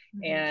who.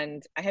 Mm-hmm.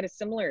 And I had a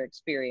similar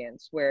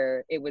experience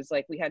where it was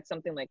like we had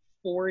something like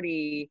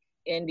 40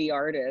 indie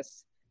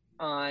artists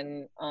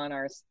on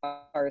our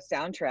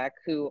soundtrack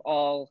who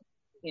all,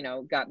 you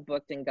know, got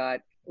booked and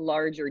got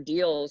larger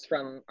deals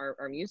from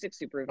our music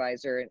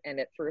supervisor. And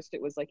at first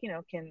it was like, you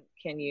know,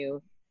 can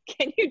you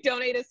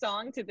donate a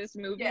song to this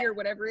movie or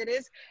whatever it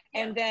is?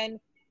 And then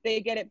they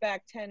get it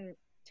back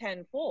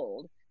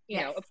tenfold.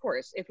 You know, of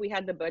course, if we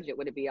had the budget,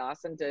 would it be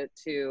awesome to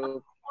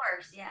of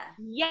course,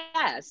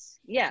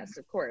 yes,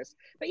 of course.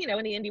 But you know,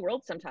 in the indie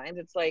world, sometimes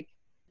it's like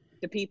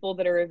the people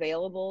that are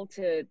available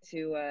to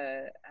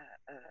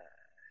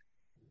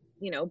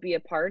you know, be a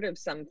part of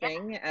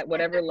something at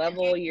whatever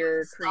level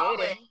you're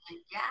creating.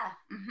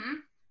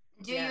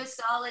 Do you a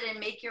solid and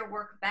make your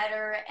work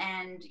better,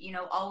 and, you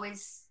know,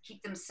 always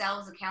keep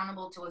themselves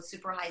accountable to a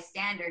super high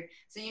standard.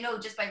 So, you know,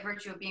 just by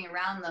virtue of being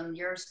around them,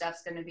 your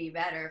stuff's going to be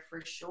better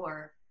for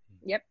sure.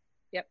 Yep.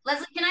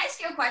 Leslie, can I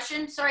ask you a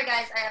question? Sorry,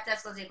 guys, I have to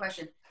ask Leslie a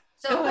question.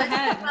 So let's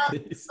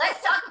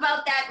talk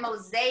about that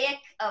mosaic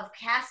of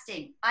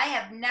casting. I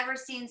have never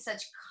seen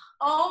such,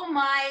 oh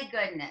my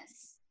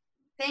goodness.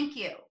 Thank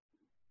you.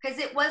 Because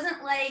it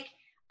wasn't like,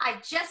 I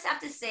just have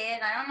to say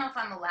it. I don't know if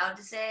I'm allowed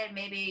to say it.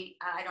 Maybe,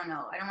 I don't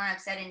know. I don't want to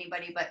upset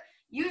anybody. But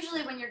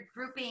usually when you're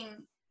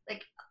grouping,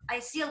 like, I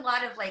see a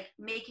lot of like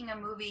making a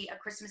movie, a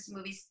Christmas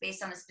movie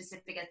based on a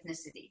specific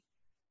ethnicity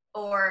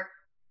or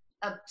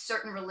a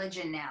certain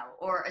religion now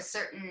or a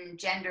certain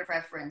gender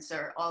preference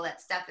or all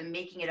that stuff, and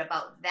making it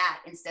about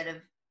that instead of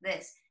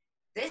this.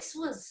 This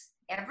was,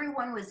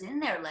 everyone was in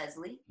there,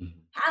 Leslie,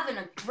 having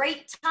a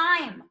great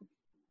time.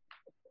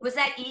 Was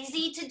that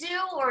easy to do,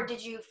 or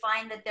did you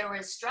find that there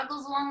was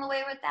struggles along the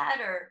way with that,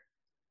 or?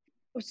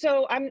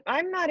 So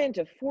I'm not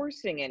into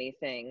forcing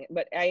anything,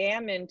 but I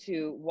am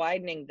into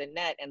widening the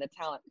net, and the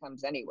talent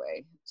comes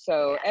anyway.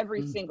 So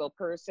every single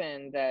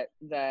person that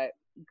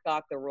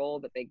got the role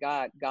that they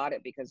got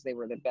it because they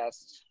were the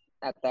best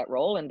at that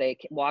role, and they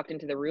walked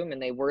into the room and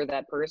they were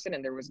that person,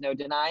 and there was no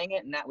denying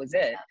it, and that was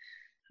it.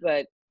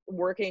 But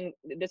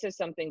this is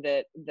something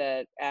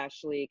that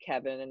Ashley,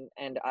 Kevin,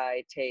 and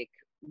I take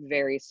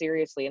very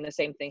seriously, and the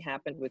same thing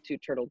happened with Two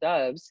Turtle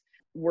Doves.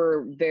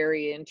 We're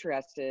very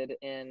interested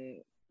in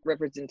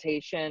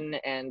representation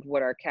and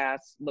what our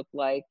cast looked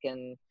like,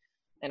 and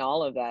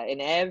all of that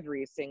in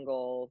every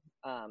single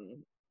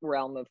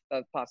realm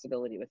of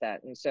possibility with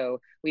that. And so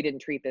we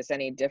didn't treat this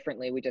any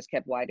differently. We just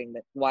kept widening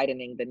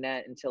the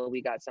net until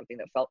we got something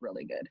that felt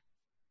really good.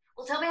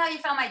 Well, tell me how you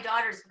found my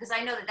daughters, because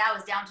I know that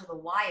was down to the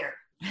wire.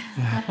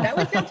 That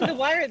was down to the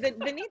wire. The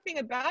neat thing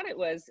about it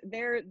was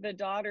they're the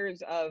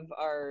daughters of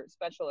our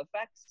special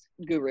effects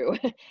guru.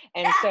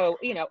 And so,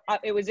 you know,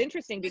 it was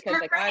interesting because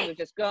like I was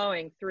just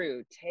going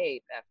through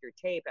tape after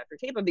tape after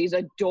tape of these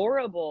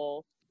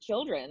adorable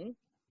children,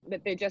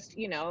 but they just,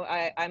 you know,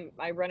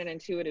 I run an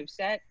intuitive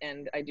set,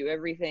 and I do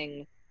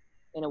everything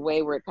in a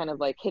way where it kind of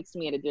like hits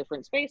me at a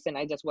different space, and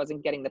I just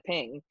wasn't getting the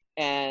ping.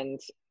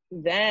 And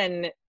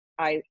then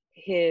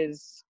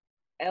his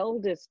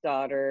eldest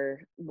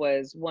daughter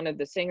was one of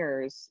the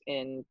singers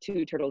in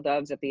Two Turtle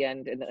Doves at the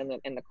end in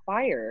the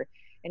choir,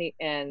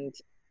 and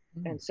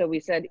so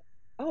we said,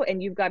 oh,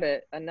 and you've got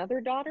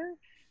another daughter,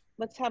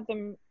 let's have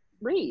them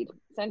read,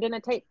 send in a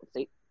tape,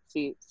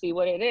 see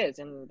what it is.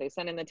 And they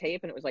sent in the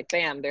tape, and it was like,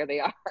 bam, there they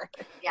are.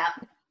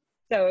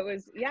 So it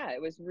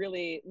was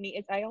really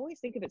neat. I always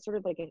think of it sort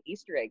of like an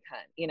Easter egg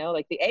hunt, you know,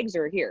 like the eggs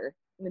are here,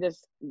 we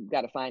just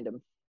got to find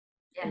them.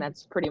 And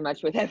that's pretty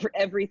much with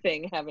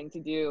everything having to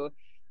do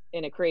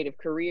in a creative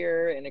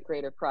career, in a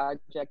creative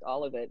project,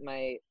 all of it.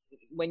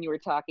 When you were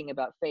talking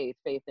about faith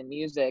in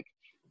music,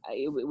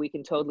 we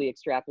can totally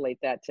extrapolate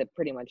that to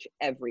pretty much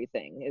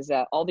everything. Is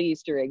that all the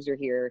Easter eggs are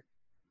here?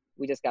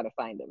 We just got to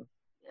find them.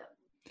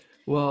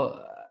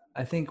 Well,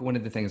 I think one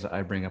of the things that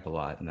I bring up a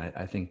lot, and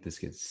I think this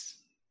gets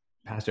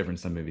passed over in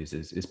some movies,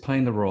 is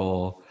playing the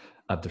role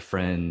of the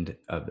friend,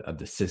 of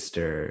the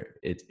sister.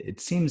 It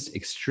seems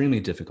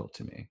extremely difficult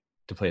to me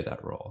to play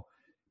that role,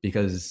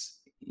 because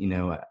you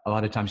know, a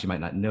lot of times you might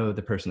not know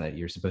the person that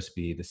you're supposed to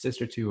be the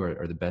sister to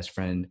or the best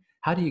friend.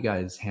 How do you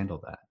guys handle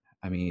that?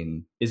 I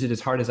mean, is it as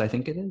hard as I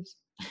think it is?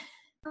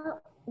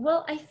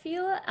 Well, I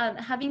feel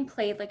having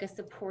played like a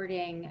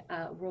supporting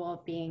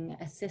role being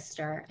a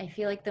sister, I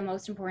feel like the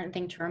most important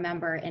thing to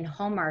remember in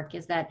Hallmark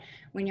is that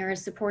when you're a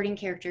supporting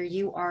character,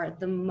 you are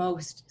the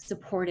most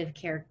supportive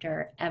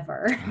character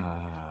ever.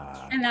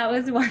 Ah. And that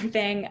was one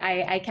thing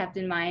I kept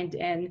in mind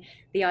in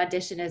the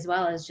audition as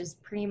well, is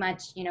just pretty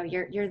much, you know,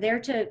 you're there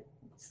to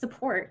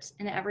support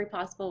in every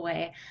possible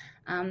way.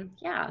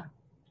 Yeah.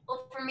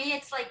 Well, for me,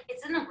 it's like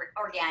it's an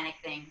organic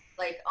thing.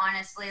 Like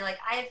honestly, like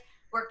I've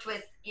worked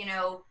with, you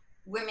know,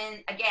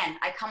 women. Again,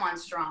 I come on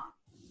strong.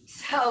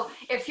 So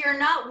if you're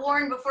not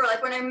warned before,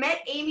 like when I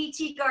met Amy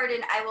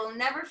Teagarden, I will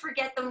never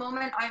forget the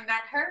moment I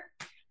met her.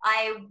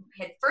 I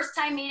had first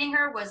time meeting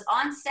her was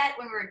on set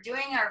when we were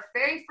doing our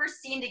very first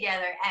scene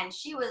together, and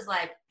she was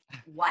like,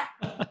 "What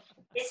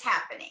is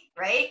happening?"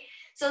 Right?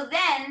 So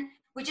then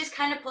we just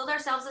kind of pulled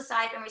ourselves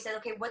aside and we said,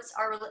 okay,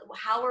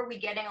 how are we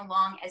getting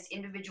along as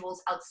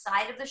individuals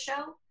outside of the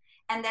show?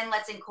 And then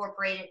let's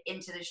incorporate it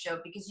into the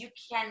show, because you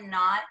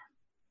cannot,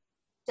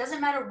 doesn't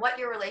matter what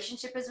your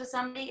relationship is with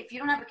somebody, if you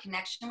don't have a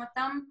connection with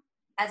them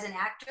as an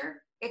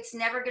actor, it's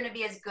never going to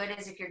be as good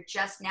as if you're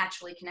just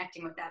naturally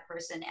connecting with that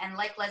person. And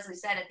like Leslie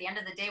said, at the end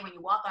of the day, when you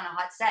walk on a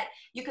hot set,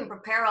 you can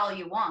prepare all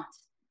you want.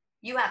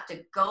 You have to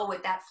go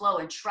with that flow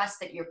and trust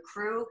that your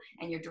crew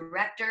and your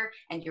director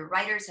and your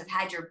writers have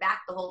had your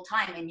back the whole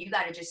time, and you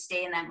got to just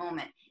stay in that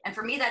moment. And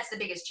for me, that's the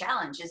biggest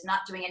challenge, is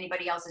not doing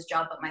anybody else's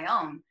job but my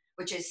own,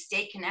 which is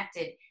stay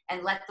connected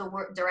and let the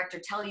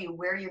director tell you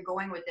where you're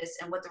going with this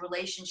and what the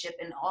relationship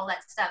and all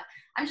that stuff.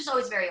 I'm just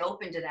always very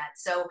open to that.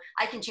 So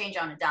I can change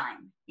on a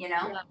dime, you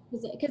know?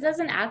 Because as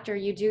an actor,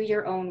 you do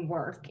your own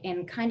work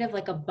in kind of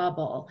like a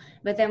bubble.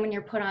 But then when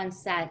you're put on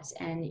set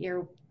and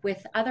you're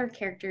with other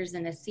characters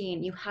in a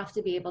scene, you have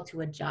to be able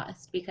to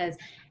adjust, because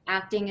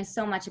acting is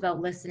so much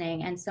about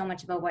listening and so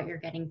much about what you're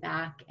getting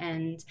back.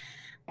 And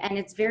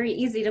it's very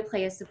easy to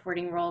play a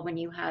supporting role when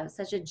you have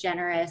such a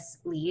generous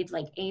lead.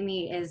 Like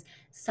Amy is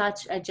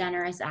such a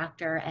generous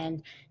actor,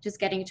 and just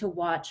getting to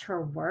watch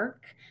her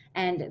work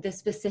and the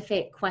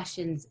specific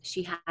questions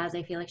she has,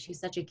 I feel like she's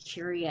such a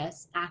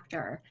curious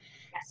actor.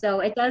 So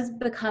it does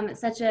become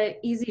such an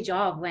easy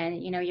job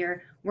when, you know,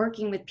 you're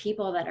working with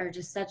people that are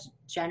just such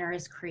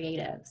generous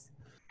creatives.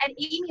 And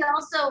Amy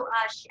also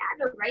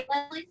shadowed, right,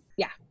 Leslie?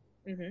 Yeah.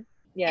 Mm-hmm.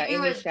 Yeah,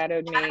 Amy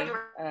shadowed me.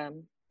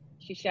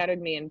 She shadowed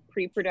me in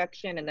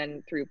pre-production, and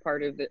then through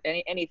part of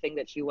anything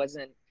that she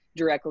wasn't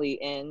directly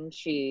in,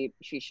 she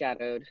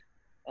shadowed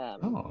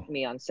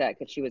me on set,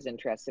 because she was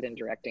interested in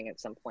directing at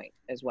some point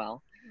as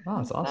well. Oh,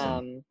 that's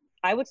awesome.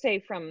 I would say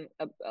from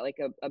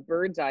a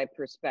bird's eye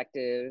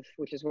perspective,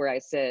 which is where I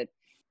sit,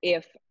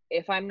 if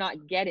I'm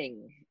not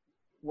getting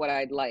what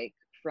I'd like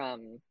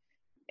from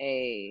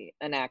an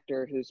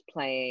actor who's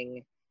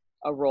playing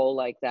a role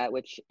like that,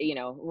 which, you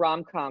know,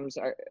 rom-coms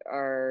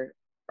are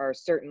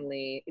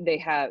certainly, they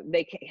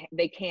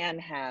can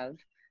have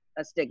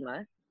a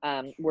stigma,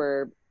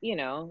 where, you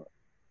know,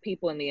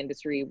 people in the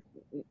industry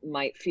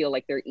might feel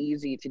like they're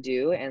easy to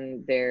do,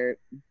 and they're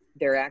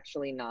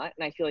actually not.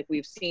 And I feel like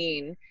we've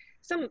seen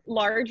some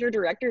larger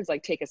directors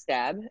like take a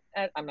stab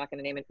at, I'm not going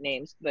to name it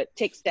names, but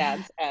take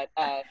stabs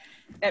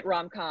at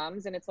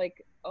rom-coms, and it's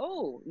like,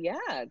 oh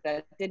yeah,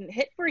 that didn't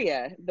hit for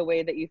you the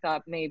way that you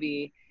thought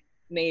maybe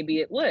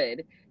it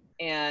would.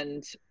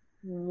 And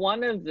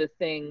one of the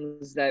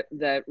things that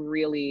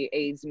really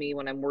aids me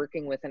when I'm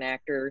working with an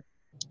actor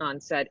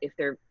on set, if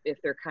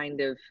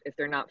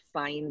they're not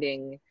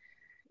finding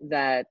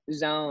that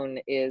zone,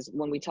 is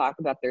when we talk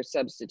about their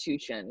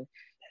substitution.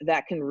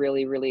 That can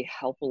really, really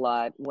help a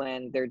lot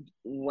when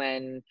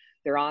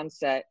they're on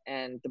set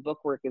and the book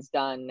work is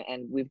done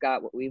and we've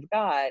got what we've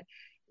got.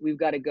 We've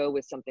got to go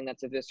with something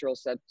that's a visceral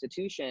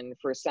substitution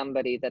for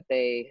somebody that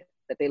they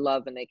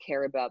love and they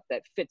care about,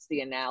 that fits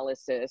the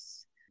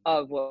analysis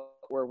of what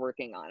we're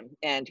working on.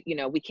 And, you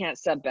know, we can't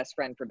sub best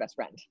friend for best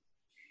friend.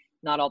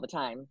 Not all the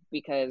time,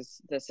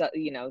 because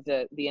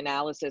the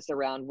analysis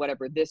around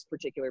whatever this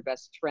particular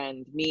best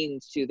friend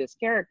means to this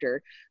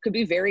character could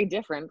be very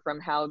different from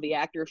how the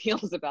actor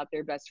feels about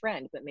their best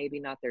friend, but maybe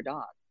not their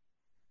dog.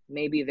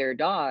 Maybe their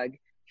dog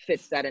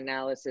fits that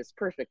analysis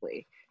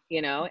perfectly,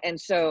 you know? And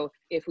so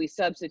if we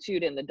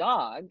substitute in the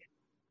dog,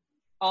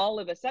 all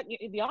of a sudden,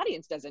 the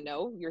audience doesn't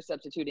know you're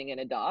substituting in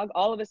a dog.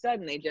 All of a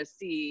sudden they just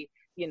see,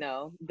 you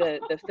know,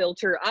 the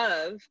filter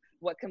of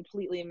what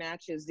completely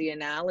matches the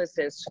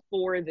analysis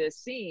for this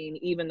scene,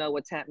 even though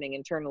what's happening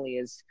internally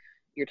is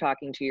you're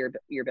talking to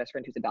your best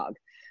friend who's a dog,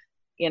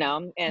 you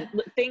know, and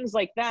things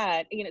like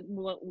that. You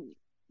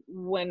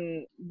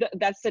know,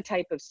 that's the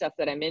type of stuff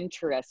that I'm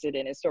interested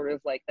in, is sort of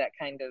like that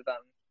kind of,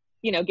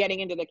 you know,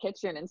 getting into the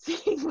kitchen and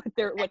seeing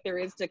what there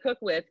is to cook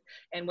with.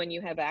 And when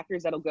you have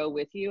actors that'll go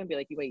with you and be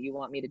like, wait, you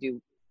want me to do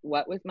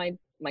what with my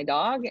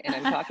dog? And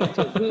I'm talking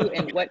to who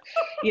and what,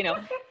 you know,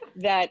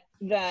 that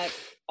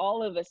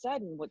all of a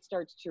sudden what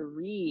starts to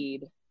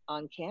read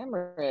on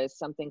camera is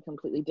something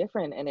completely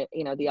different. And it,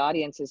 you know, the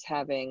audience is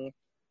having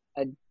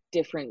a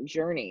different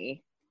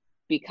journey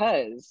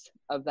because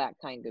of that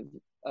kind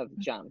of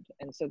jump.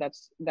 And so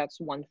that's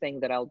one thing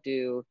that I'll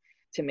do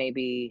to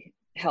maybe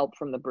help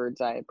from the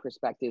bird's eye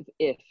perspective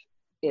if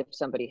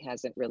somebody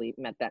hasn't really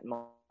met that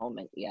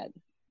moment yet.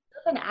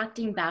 You have an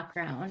acting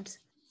background,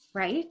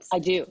 right? I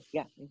do,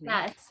 yeah.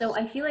 Yeah, so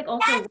I feel like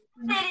also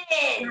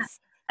It is.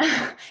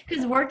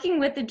 because working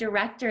with a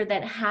director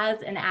that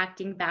has an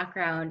acting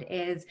background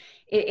is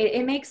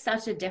it makes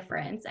such a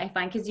difference, I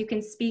find, because you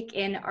can speak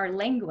in our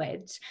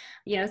language.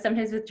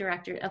 Sometimes with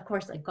directors, of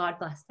course, like God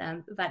bless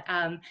them, but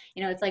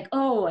it's like,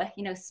 oh,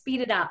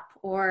 speed it up,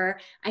 or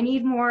I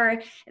need more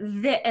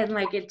and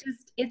like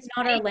it's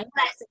not our language.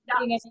 So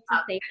being able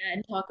to say that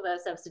and talk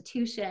about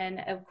substitution,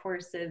 of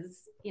course,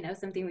 is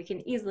something we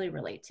can easily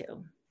relate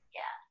to.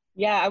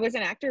 Yeah, I was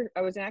an actor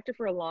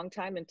for a long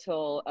time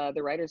until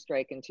the writer's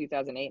strike in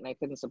 2008, and I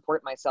couldn't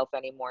support myself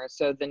anymore.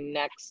 So the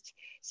next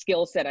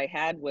skill set I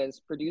had was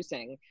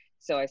producing.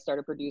 So I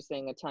started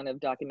producing a ton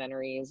of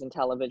documentaries and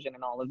television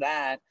and all of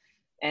that.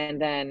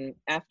 And then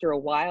after a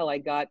while, I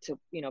got to,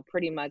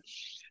 pretty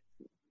much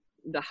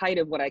the height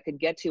of what I could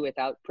get to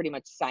without pretty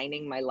much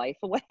signing my life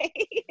away.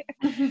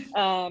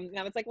 And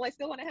I was like, well, I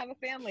still want to have a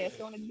family. I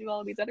still want to do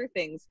all of these other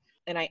things.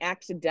 And I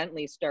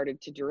accidentally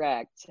started to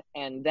direct.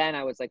 And then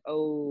I was like,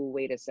 oh,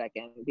 wait a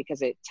second,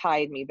 because it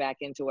tied me back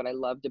into what I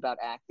loved about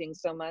acting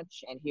so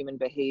much, and human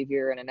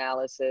behavior and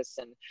analysis,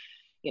 and,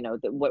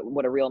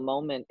 what a real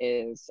moment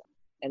is.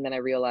 And then I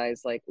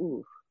realized, like,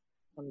 ooh,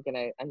 I'm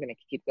going to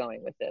keep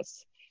going with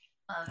this.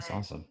 That's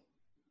awesome.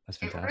 That's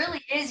fantastic. It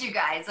really is, you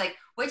guys. Like,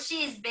 what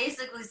she's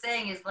basically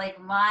saying is, like,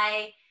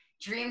 my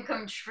dream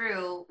come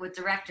true with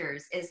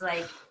directors is,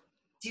 like,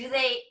 do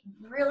they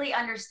really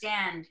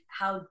understand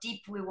how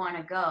deep we want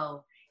to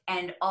go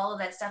and all of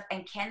that stuff?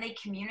 And can they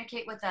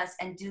communicate with us?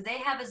 And do they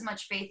have as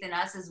much faith in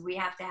us as we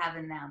have to have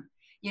in them?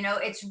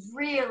 It's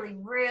really,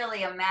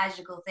 really a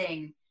magical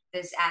thing,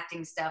 this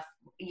acting stuff.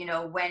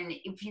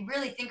 If you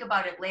really think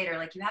about it later,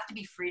 like, you have to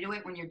be free to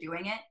it when you're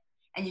doing it.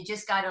 And you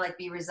just got to, like,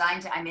 be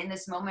resigned to, I'm in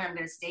this moment, I'm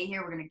going to stay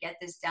here, we're going to get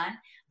this done.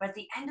 But at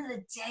the end of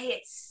the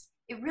day,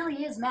 it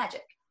really is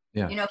magic.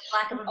 Yeah.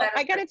 Lack of a better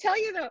I got to tell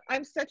you, though,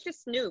 I'm such a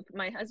snoop.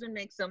 My husband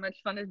makes so much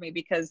fun of me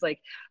because,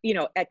 like,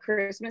 at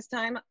Christmas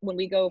time, when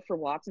we go for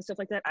walks and stuff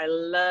like that, I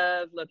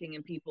love looking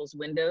in people's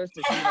windows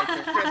to see, like,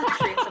 their Christmas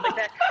tree and stuff like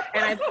that.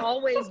 And I've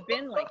always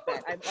been like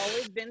that. I've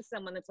always been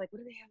someone that's like, what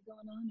do they have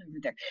going on over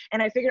there?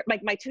 And I figured,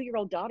 like, my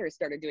 2-year-old daughter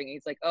started doing it.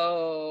 He's like,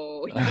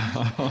 oh,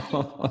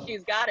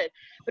 she's got it.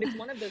 But it's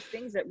one of those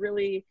things that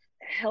really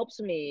helps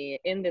me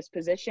in this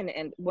position.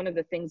 And one of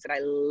the things that I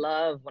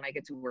love when I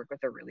get to work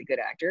with a really good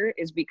actor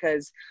is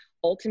because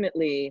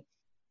ultimately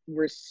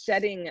we're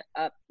setting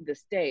up the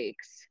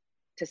stakes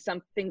to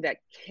something that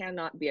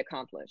cannot be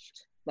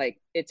accomplished.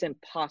 Like, it's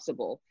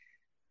impossible.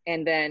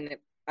 And then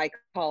I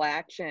call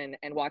action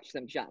and watch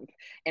them jump.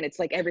 And it's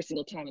like every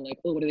single time I'm like,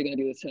 oh, what are they going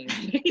to do this time?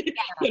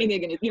 What are they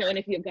going to, and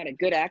if you've got a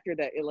good actor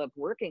that you love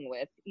working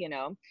with, you're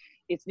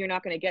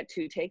not going to get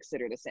 2 takes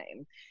that are the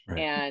same. Right.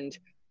 And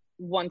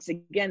once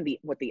again,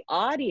 what the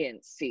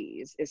audience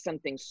sees is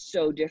something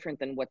so different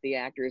than what the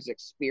actor is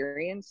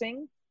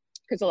experiencing.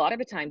 Because a lot of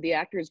the time the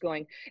actor is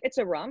going, it's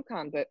a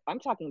rom-com, but I'm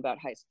talking about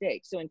high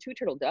stakes. So in Two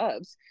Turtle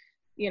Doves,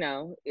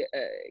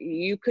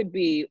 you could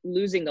be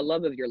losing the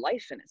love of your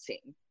life in a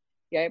scene.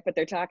 Yeah, but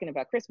they're talking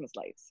about Christmas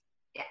lights.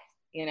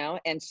 Yeah.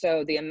 And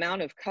so the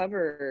amount of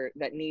cover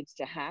that needs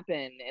to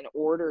happen in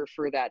order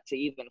for that to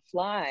even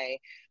fly,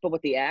 but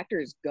what the actor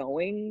is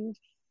going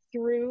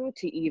through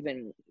to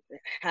even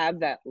have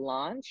that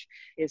launch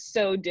is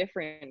so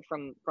different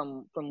from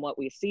what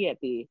we see at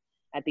the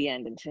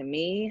end. And to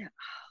me,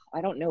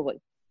 I don't know what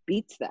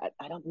beats that.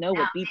 I don't know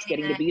what beats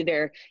getting to be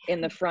there in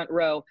the front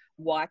row,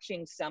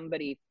 watching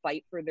somebody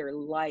fight for their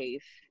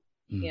life,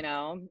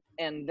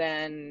 and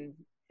then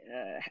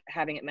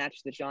having it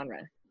match the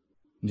genre.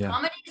 Yeah.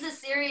 Comedy is a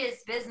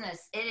serious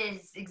business. It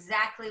is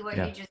exactly what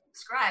you just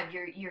described.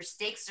 Your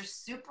stakes are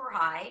super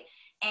high,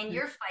 and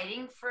you're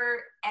fighting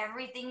for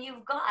everything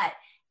you've got.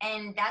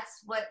 And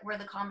that's where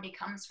the comedy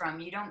comes from.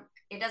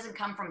 It doesn't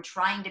come from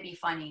trying to be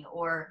funny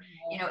or,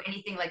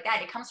 anything like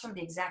that. It comes from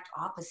the exact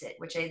opposite,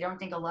 which I don't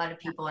think a lot of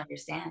people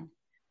understand.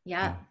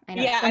 Yeah. I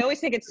know. Yeah. I always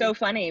think it's so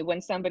funny when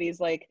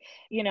somebody's like,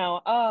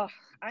 oh,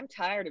 I'm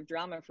tired of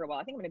drama for a while.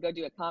 I think I'm going to go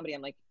do a comedy.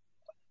 I'm like,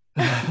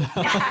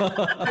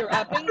 you're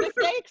upping the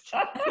stakes?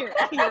 You're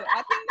upping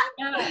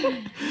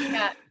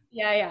them?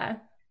 Yeah.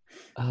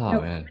 Oh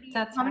man,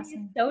 that's comedy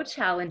awesome. Is so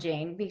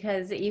challenging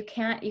because you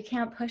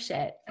can't push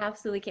it.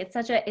 Absolutely, it's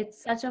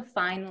such a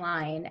fine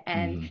line,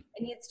 and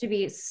it needs to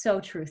be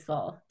so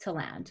truthful to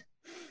land.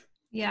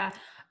 Yeah,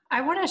 I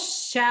want to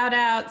shout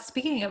out.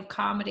 Speaking of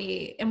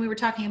comedy, and we were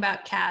talking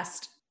about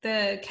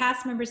the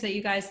cast members that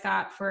you guys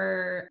got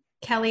for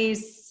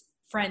Kelly's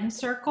friend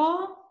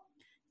circle.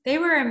 They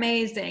were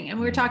amazing, and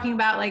we were talking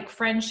about like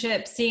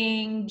friendship,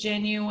 seeing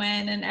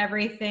genuine and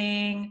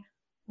everything.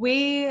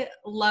 We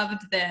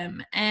loved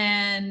them.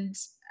 And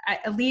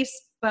Elise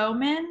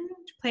Bowman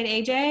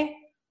played AJ.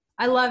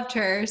 I loved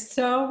her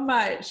so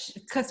much.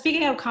 Because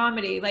speaking of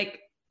comedy, like,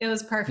 it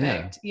was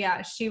perfect.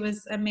 Yeah, she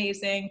was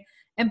amazing.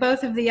 And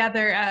both of the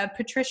other,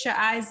 Patricia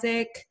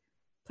Isaac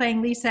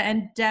playing Lisa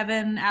and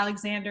Devin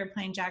Alexander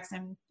playing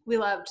Jackson. we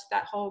loved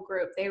that whole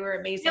group. They were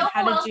amazing. You know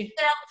How who did else you?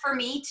 stood out for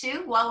me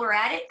too? While we're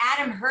at it,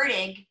 Adam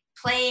Herdig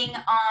playing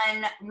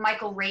on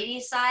Michael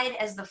Rady's side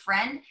as the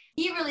friend.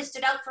 He really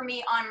stood out for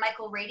me on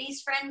Michael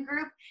Rady's friend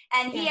group,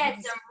 and he had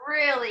some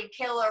really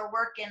killer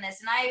work in this.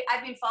 And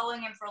I've been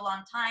following him for a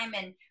long time,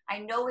 and I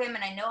know him,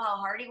 and I know how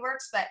hard he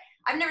works, but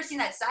I've never seen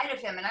that side of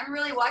him, and I'm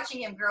really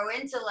watching him grow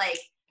into like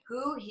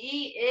who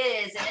he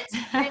is, and it's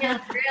really,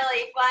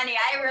 really funny.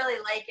 I really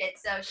like it.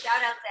 So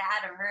shout out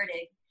to Adam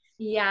Herdig.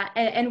 Yeah,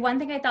 and one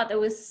thing I thought that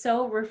was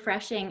so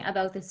refreshing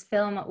about this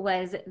film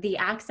was the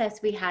access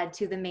we had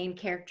to the main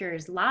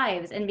characters'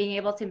 lives and being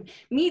able to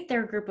meet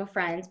their group of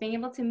friends, being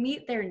able to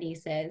meet their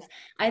nieces.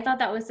 I thought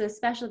that was so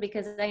special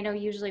because I know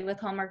usually with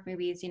Hallmark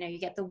movies, you know, you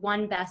get the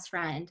one best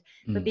friend,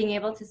 but being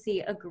able to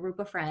see a group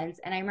of friends.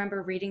 And I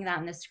remember reading that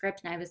in the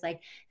script and I was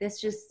like, this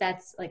just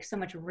sets like so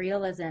much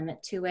realism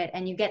to it.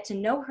 And you get to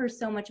know her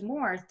so much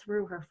more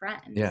through her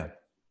friends. Yeah.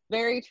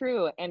 Very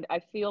true. And I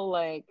feel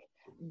like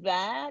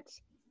that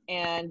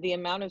and the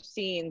amount of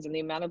scenes and the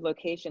amount of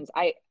locations,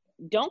 I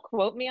don't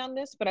quote me on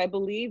this, but I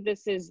believe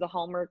this is the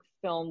Hallmark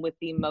film with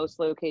the most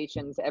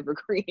locations ever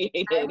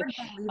created.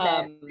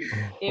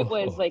 It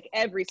was like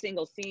every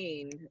single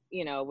scene,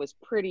 you know, was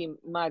pretty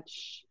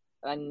much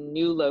a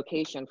new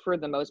location for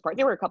the most part.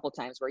 There were a couple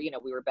times where, you know,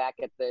 we were back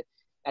at the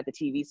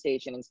TV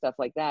station and stuff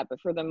like that, but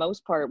for the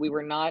most part we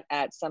were not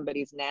at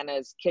somebody's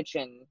nana's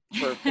kitchen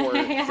for 4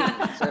 scenes,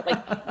 or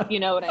like, you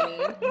know what I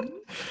mean,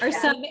 or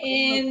some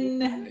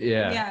in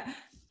yeah.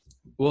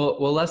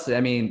 Well, Leslie,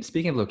 I mean,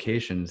 speaking of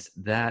locations,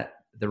 that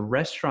the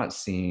restaurant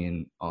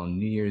scene on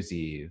New Year's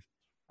Eve,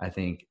 I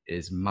think,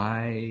 is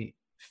my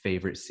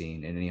favorite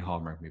scene in any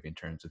Hallmark movie in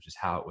terms of just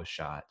how it was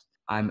shot.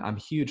 I'm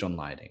huge on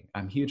lighting.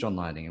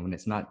 And when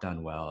it's not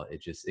done well,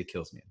 it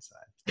kills me inside.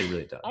 It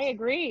really does. I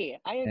agree.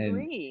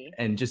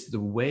 And just the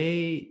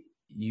way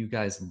you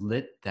guys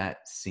lit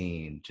that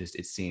scene,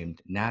 it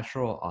seemed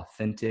natural,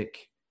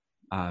 authentic.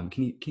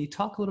 Can you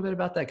talk a little bit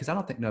about that? Because I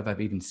don't know if I've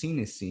even seen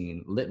a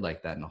scene lit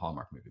like that in a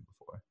Hallmark movie before.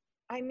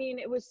 I mean,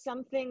 it was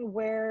something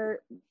where,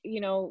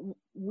 you know,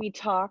 we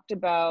talked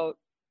about,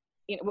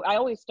 you know, I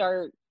always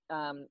start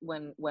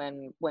when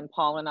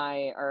Paul and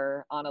I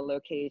are on a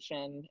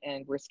location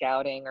and we're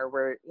scouting or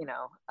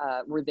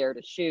we're there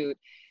to shoot,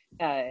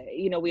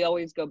 you know, we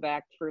always go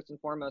back first and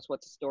foremost,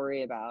 what's the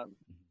story about,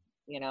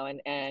 you know,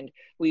 and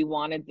we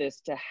wanted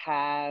this to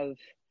have,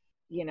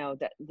 you know,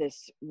 that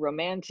this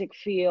romantic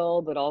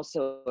feel, but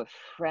also a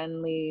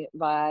friendly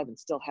vibe and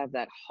still have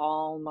that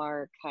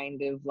Hallmark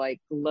kind of like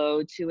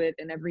glow to it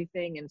and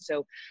everything. And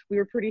so we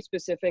were pretty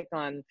specific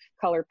on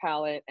color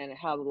palette and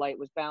how the light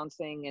was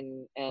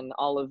bouncing and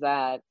all of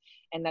that.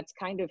 And that's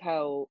kind of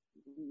how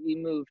we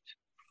moved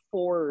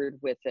forward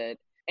with it.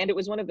 And it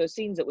was one of those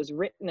scenes that was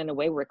written in a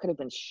way where it could have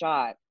been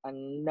shot a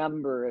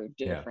number of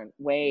different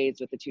ways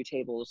with the two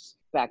tables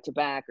back to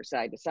back or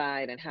side to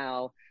side, and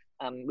how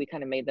we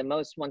kind of made the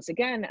most, once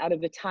again, out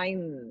of the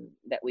time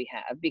that we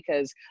have,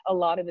 because a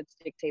lot of it's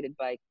dictated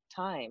by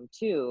time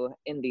too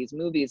in these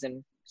movies.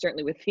 And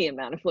certainly with the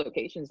amount of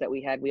locations that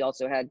we had, we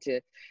also had to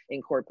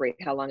incorporate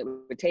how long it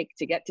would take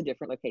to get to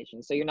different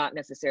locations. So you're not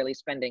necessarily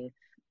spending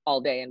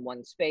all day in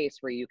one space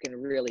where you can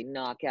really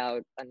knock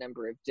out a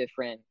number of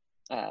different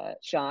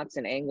shots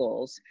and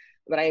angles.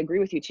 But I agree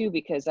with you too,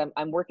 because I'm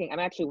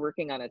actually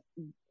working on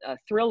a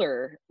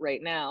thriller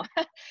right now,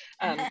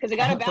 because I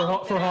got to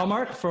balance for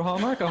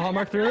Hallmark, a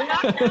Hallmark thriller.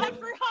 Not for Hallmark.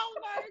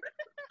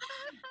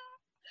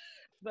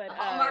 But a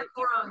Hallmark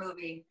horror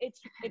movie.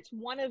 It's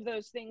one of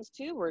those things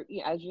too, where,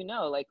 as you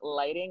know, like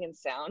lighting and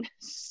sound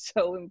is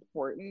so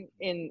important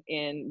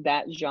in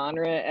that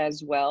genre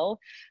as well,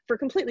 for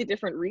completely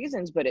different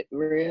reasons. But it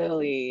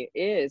really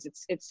is.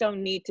 It's so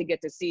neat to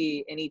get to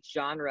see in each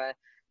genre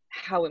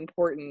how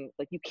important,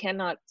 like, you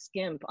cannot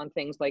skimp on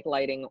things like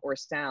lighting or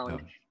sound,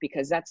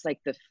 because that's like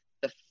the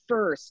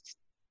first,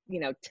 you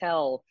know,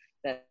 tell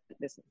that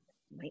this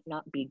might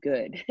not be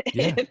good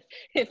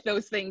if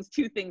those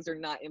two things are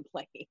not in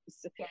place,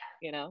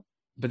 you know.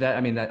 But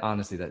that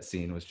honestly, that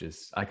scene was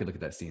just, I could look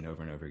at that scene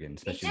over and over again,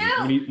 especially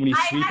when you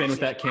sweep in with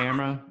that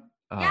camera.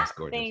 It's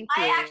gorgeous.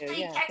 I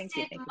actually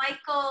texted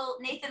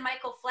Nathan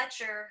Michael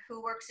Fletcher,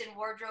 who works in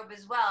wardrobe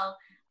as well.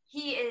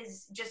 He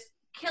is just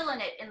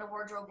killing it in the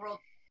wardrobe world.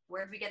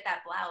 Where did we get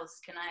that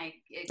blouse? Can a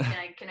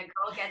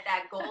girl get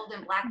that gold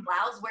and black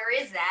blouse? Where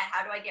is that?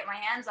 How do I get my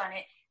hands on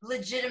it?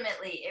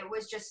 Legitimately, it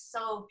was just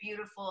so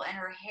beautiful, and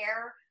her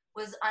hair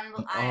was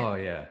unbelievable.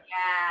 Yeah.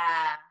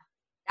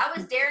 That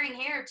was daring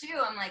hair too.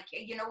 I'm like,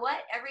 you know what?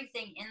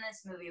 Everything in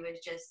this movie was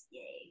just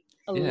yay.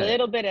 A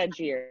little bit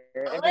edgier.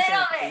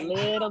 A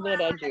little bit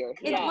edgier.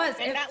 That was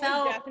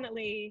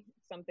definitely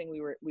something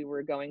we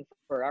were going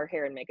for. Our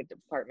hair and makeup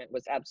department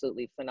was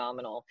absolutely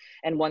phenomenal.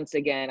 And once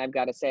again, I've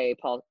got to say,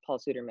 Paul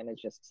Suderman is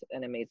just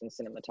an amazing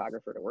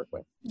cinematographer to work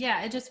with.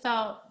 Yeah, it just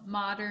felt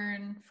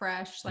modern,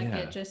 fresh,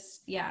 it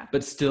just,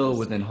 But still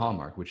within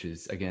Hallmark, which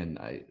is, again,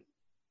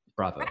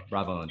 bravo.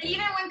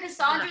 Even when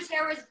Cassandra's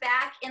hair was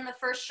back in the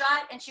first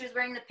shot and she was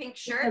wearing the pink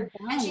shirt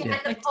and she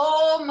had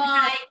oh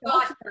my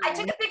God. I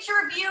took a picture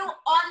of you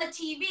on the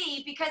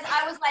TV because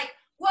I was like,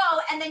 whoa.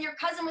 And then your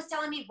cousin was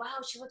telling me, wow,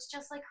 she looks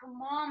just like her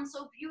mom,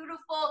 so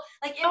beautiful.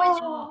 Like it was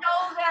so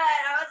good.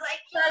 I was like,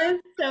 that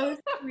is so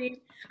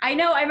sweet. I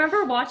know. I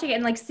remember watching it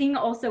and like seeing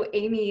also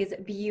Amy's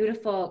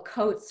beautiful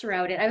coats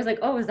throughout it. I was like,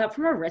 oh, is that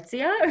from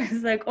Aritzia? I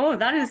was like, oh,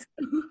 that is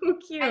so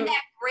cute. and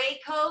that gray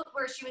coat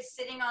where she was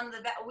sitting on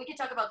the back. We could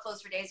talk about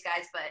clothes for days,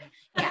 guys, but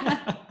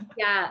yeah.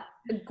 Yeah,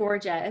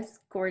 gorgeous.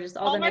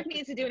 Hallmark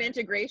needs to do an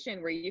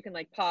integration where you can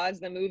like pause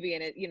the movie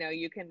and it, you know,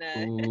 you can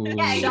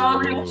Yeah,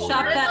 shop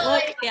that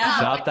look. Yeah.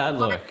 Shop that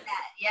look.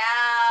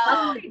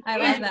 Yeah. I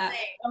love that.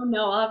 Oh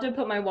no, I'll have to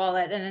put my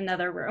wallet in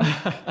another room.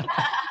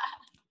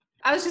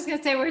 I was just going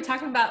to say, we were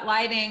talking about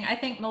lighting. I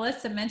think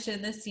Melissa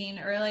mentioned this scene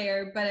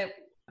earlier, but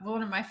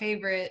one of my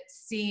favorite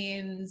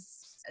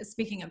scenes,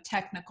 speaking of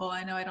technical,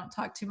 I know I don't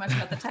talk too much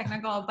about the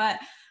technical, but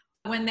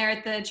when they're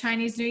at the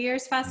Chinese New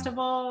Year's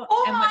festival.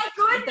 Oh my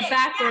goodness. The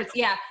backwards.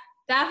 Yeah.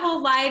 That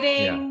whole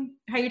lighting,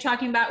 how you're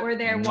talking about where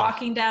they're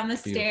walking down the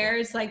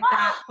stairs, like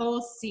that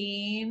whole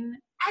scene.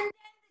 And then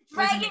the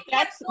dragon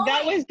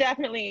that was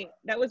definitely,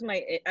 that was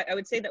my, I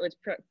would say that was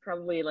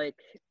probably like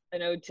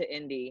an ode to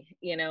indie,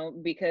 you know,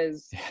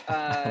 because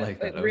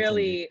like it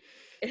really,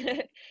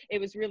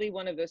 it was really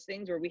one of those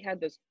things where we had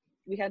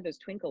those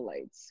twinkle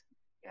lights,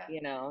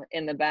 you know,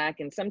 in the back.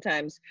 And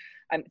sometimes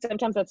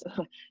that's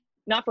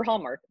not for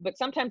Hallmark, but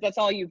sometimes that's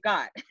all you've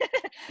got.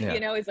 You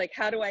know, is like,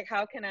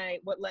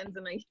 what lens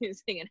am I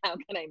using and how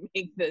can I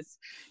make this,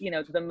 you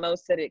know, the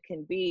most that it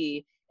can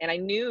be. And I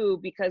knew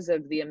because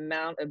of the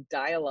amount of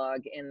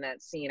dialogue in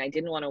that scene, I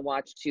didn't want to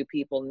watch two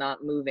people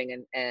not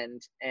moving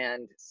and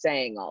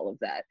saying all of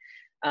that.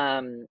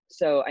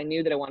 So I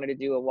knew that I wanted to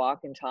do a walk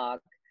and talk.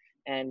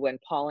 And when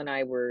Paul and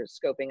I were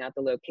scoping out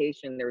the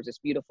location, there was this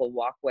beautiful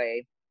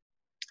walkway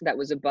that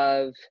was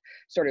above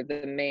sort of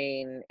the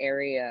main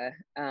area.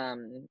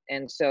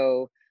 And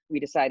so we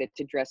decided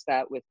to dress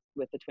that with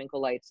the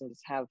twinkle lights and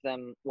just have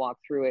them walk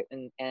through it.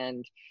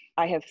 And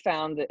I have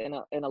found that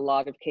in a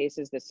lot of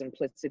cases, the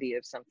simplicity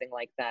of something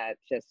like that,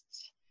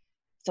 just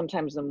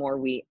sometimes the more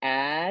we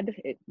add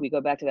it, we go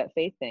back to that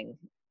faith thing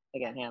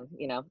again, Ham,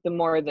 you know, the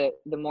more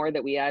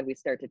that we add, we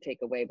start to take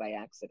away by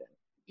accident.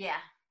 Yeah,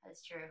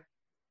 that's true.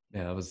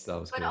 Yeah, that was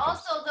But gorgeous.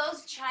 also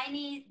those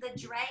Chinese, the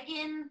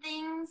dragon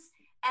things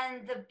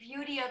and the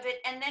beauty of it.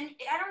 And then,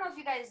 I don't know if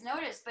you guys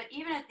noticed, but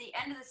even at the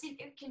end of the scene,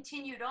 it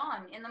continued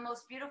on in the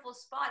most beautiful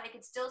spot. I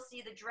could still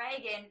see the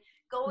dragon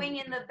going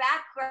in the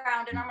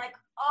background. And I'm like,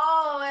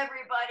 oh,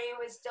 everybody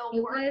was still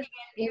working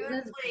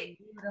beautifully.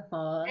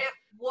 Beautiful. It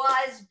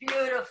was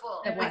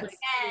beautiful. It was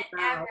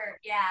ever.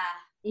 Yeah.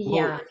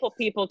 Yeah. Wonderful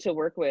people to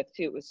work with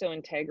too. It was so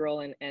integral,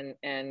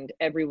 and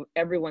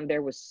everyone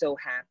there was so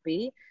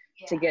happy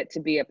to get to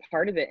be a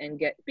part of it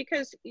and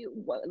because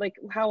like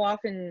how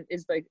often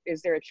is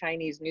there a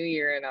Chinese New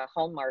Year in a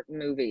Hallmark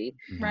movie,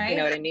 right? You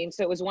know what I mean?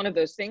 So it was one of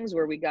those things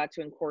where we got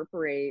to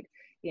incorporate,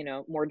 you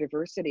know, more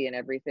diversity and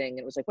everything.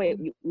 It was like, wait,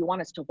 you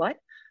want us to what?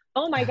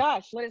 Oh my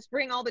gosh, let us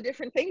bring all the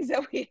different things that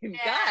we've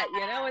got,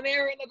 you know, and they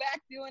were in the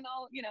back doing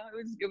all, you know,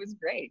 it was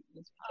great. It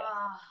was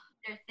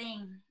their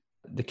thing.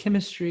 The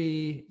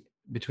chemistry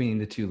between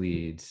the two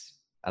leads,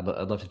 I'd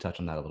love to touch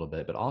on that a little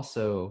bit, but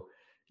also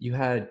you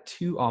had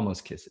two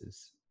almost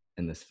kisses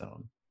in this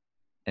film.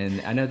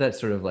 And I know that's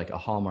sort of like a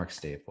Hallmark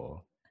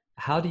staple.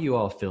 How do you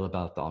all feel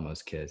about the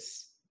almost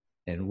kiss?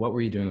 And what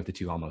were you doing with the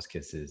two almost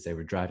kisses? They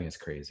were driving us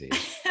crazy.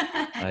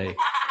 Like,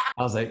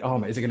 I was like,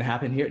 oh, is it going to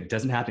happen here? It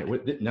doesn't happen.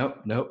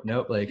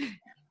 Nope. Like,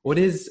 what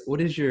is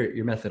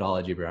your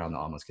methodology around the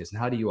almost kiss? And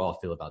how do you all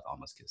feel about the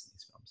almost kiss in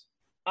these films?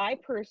 I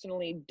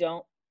personally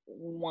don't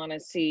want to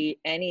see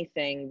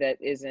anything that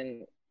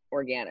isn't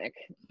organic.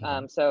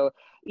 So,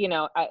 you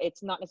know,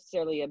 it's not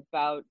necessarily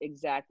about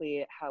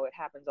exactly how it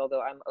happens,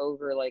 although I'm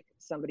over like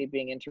somebody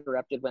being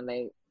interrupted when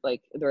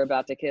they're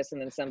about to kiss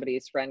and then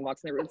somebody's friend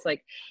walks in the room. It's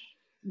like,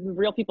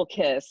 real people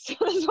kiss.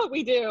 That's what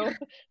we do.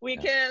 We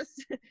kiss,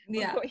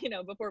 before, you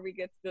know, before we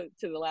get to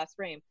the last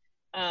frame.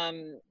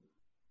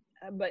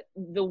 But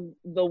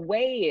the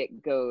way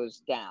it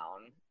goes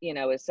down, you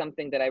know, is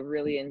something that I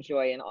really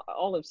enjoy in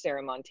all of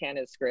Sarah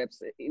Montana's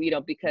scripts, you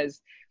know,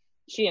 because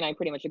she and I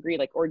pretty much agree,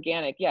 like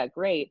organic, yeah,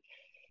 great.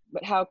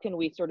 But how can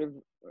we sort of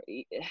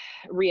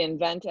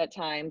reinvent at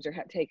times or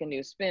take a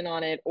new spin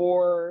on it,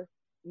 or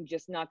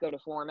just not go to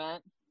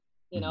format,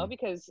 you know,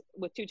 because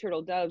with Two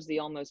Turtle Doves, the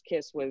almost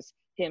kiss was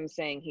him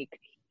saying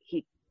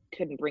he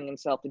couldn't bring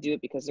himself to do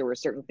it because there were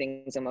certain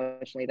things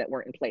emotionally that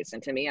weren't in place.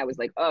 And to me, I was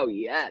like, oh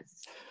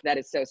yes, that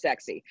is so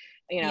sexy,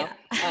 you know,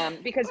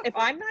 because if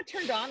I'm not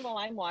turned on while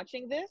I'm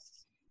watching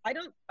this, I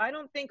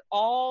don't think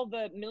all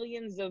the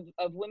millions of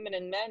women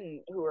and men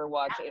who are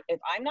watching, if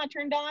I'm not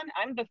turned on,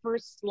 I'm the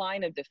first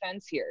line of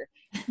defense here,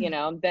 you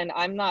know, then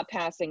I'm not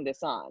passing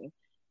this on.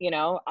 You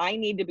know, I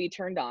need to be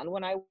turned on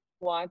when I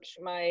watch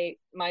my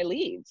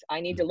leads.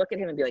 I need to look at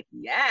him and be like,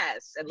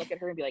 yes, and look at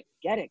her and be like,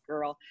 get it,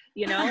 girl,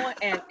 you know.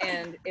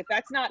 And if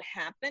that's not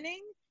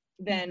happening,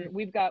 then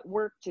we've got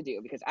work to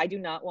do, because I do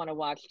not want to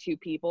watch two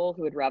people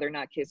who would rather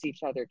not kiss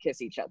each other,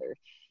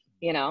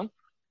 you know.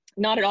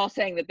 Not at all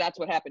saying that that's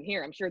what happened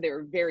here. I'm sure they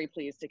were very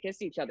pleased to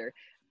kiss each other,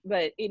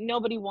 but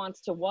nobody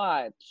wants to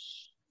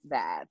watch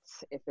that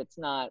if it's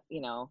not,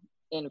 you know,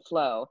 in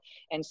flow.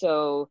 And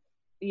so,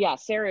 yeah,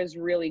 Sarah is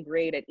really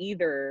great at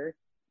either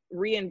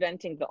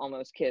reinventing the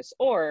almost kiss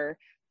or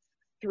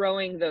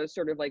throwing those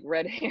sort of like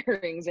red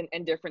herrings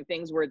and different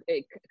things where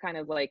it kind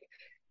of like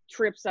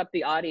trips up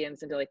the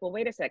audience into like, well,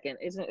 wait a second,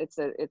 it's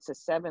a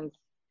seventh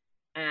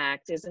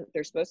act, isn't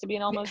there supposed to be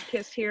an almost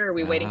kiss here? Are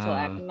we waiting till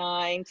act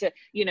 9 to,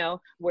 you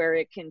know, where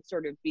it can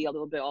sort of be a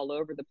little bit all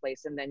over the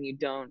place, and then you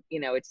don't, you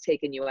know, it's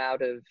taken you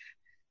out of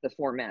the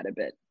format a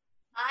bit.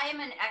 I am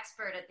an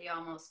expert at the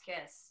almost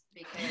kiss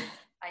because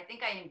I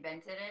think I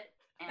invented it,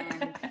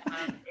 and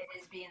it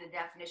is being the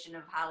definition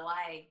of how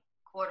I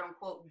quote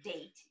unquote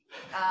date.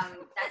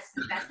 That's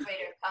the best way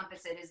to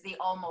encompass it, is the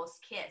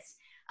almost kiss.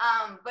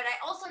 But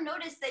I also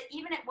noticed that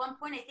even at one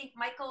point, I think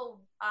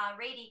Michael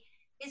Rady,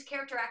 his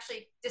character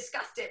actually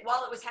discussed it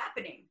while it was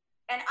happening.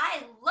 And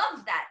I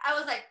loved that. I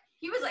was like,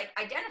 he was like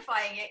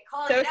identifying it,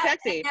 calling so it out.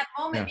 sexy. And that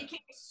moment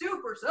became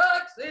super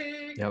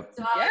sexy. Yep.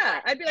 So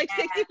Yeah, I'd be like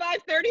 65,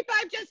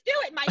 35, just do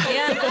it, Michael.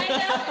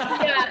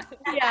 Yeah.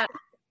 Yeah.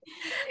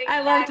 Exactly.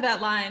 I loved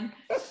that line.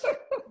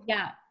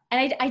 Yeah.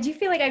 And I do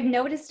feel like I've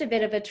noticed a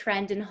bit of a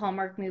trend in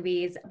Hallmark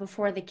movies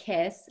before the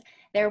kiss.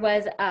 There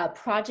was a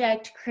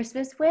Project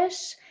Christmas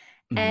Wish,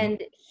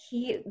 and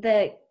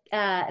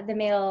the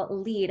male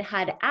lead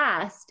had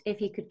asked if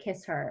he could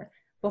kiss her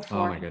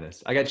before. Oh my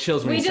goodness. I got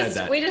chills when you said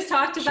that. We just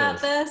talked about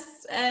Chills.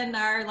 this in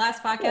our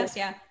last podcast.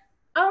 Yeah.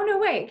 Oh, no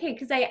way. Okay,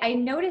 because I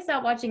noticed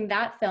that watching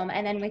that film,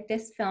 and then with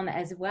this film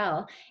as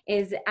well,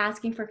 is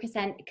asking for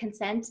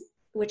consent,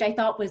 which I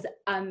thought was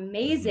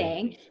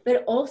amazing,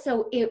 but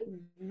also it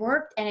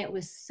worked, and it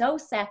was so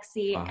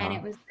sexy, and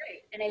it was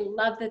great. And I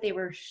love that they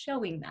were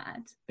showing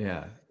that.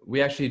 Yeah.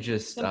 We actually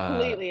just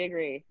Completely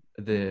agree.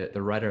 the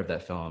writer of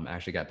that film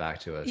actually got back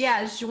to us.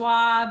 Yeah,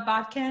 Joie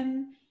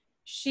Botkin.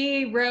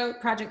 She wrote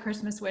Project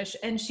Christmas Wish,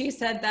 and she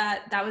said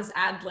that was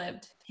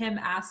ad-libbed, him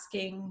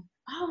asking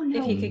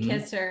if he could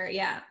kiss her.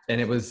 Yeah. And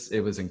it was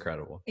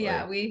incredible.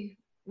 Yeah, Like,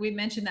 we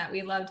mentioned that.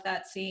 We loved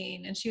that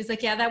scene. And she was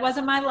like, yeah, that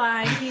wasn't my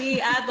line. He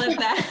ad-libbed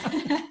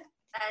that.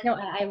 No,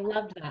 I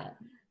loved that.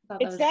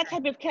 It's that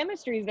type of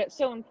chemistry that's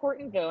so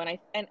important, though.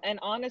 And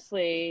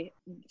honestly,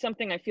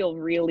 something I feel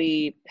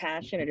really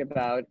passionate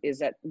about is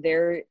that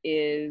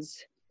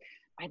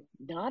I'm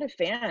not a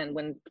fan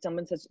when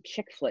someone says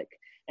chick flick,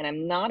 and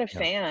I'm not a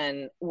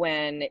fan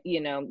when,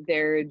 you know,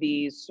 there are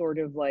these sort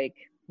of like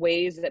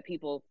ways that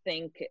people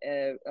think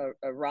a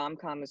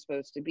rom-com is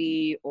supposed to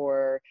be,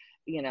 or,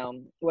 you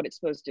know, what it's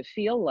supposed to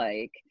feel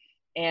like.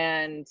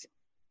 And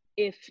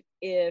if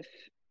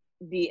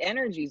the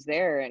energy's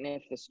there, and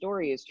if the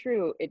story is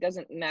true, it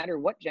doesn't matter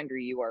what gender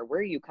you are,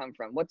 where you come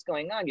from, what's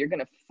going on, you're going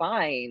to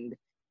find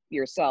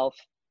yourself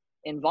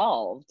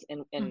involved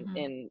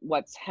in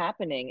what's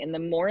happening. And the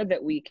more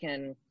that we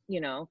can, you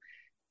know,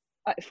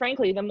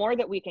 frankly, the more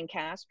that we can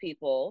cast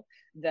people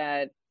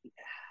that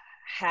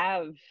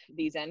have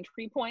these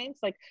entry points,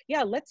 like,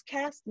 yeah, let's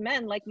cast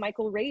men like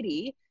Michael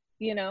Rady,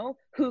 you know,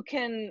 who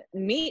can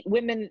meet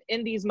women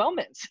in these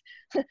moments.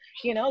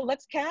 You know,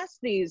 let's cast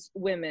these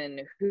women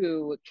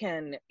who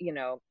can, you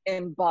know,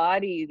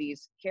 embody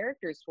these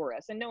characters for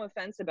us. And no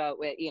offense about,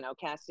 you know,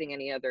 casting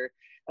any other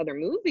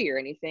movie or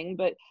anything,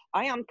 but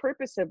I on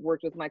purpose have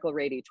worked with Michael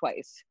Rady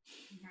twice.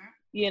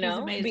 You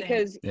know,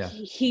 because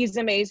he's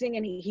amazing,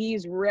 and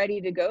he's ready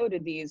to go to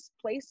these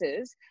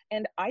places.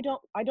 And I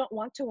don't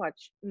want to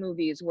watch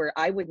movies where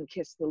I wouldn't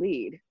kiss the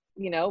lead.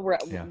 You know,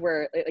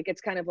 where like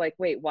it's kind of like,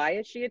 wait, why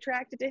is she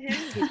attracted to him?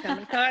 He's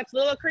coming, it's a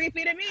little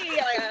creepy to me.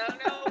 Like, I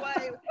don't know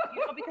why,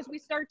 you know, because we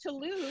start to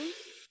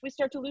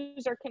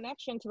lose our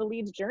connection to the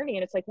lead's journey,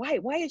 and it's like,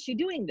 why is she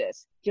doing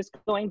this? Just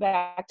going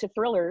back to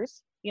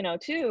thrillers, you know,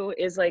 too,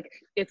 is like,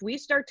 if we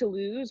start to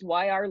lose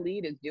why our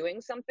lead is doing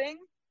something,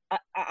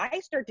 I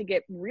start to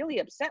get really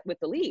upset with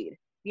the lead.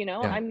 You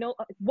know,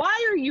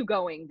 why are you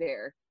going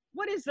there?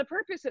 What is the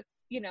purpose of,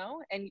 you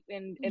know, and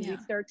we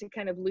start to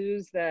kind of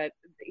lose that,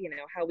 you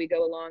know, how we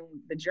go along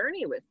the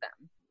journey with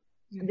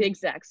them. The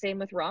exact same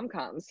with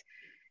rom-coms.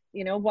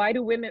 You know, why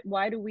do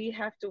we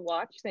have to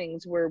watch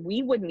things where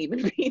we wouldn't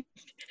even be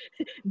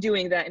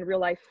doing that in real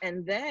life?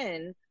 And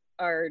then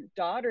our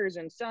daughters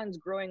and sons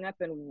growing up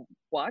and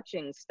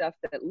watching stuff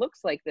that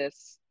looks like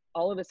this,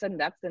 all of a sudden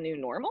that's the new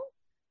normal.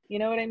 You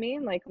know what I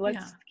mean? Like,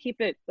 let's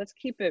keep it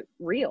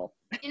real.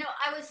 You know,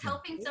 I was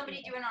helping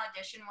somebody do an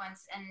audition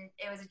once, and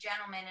it was a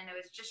gentleman, and it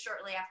was just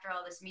shortly after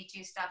all this Me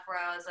Too stuff where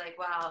I was like,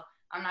 wow,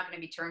 I'm not going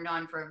to be turned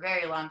on for a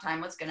very long time.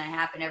 What's going to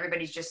happen?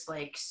 Everybody's just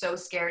like so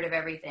scared of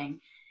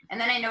everything.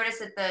 And then I noticed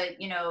that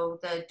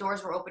the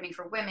doors were opening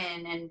for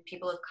women and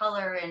people of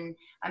color, and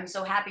I'm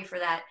so happy for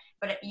that.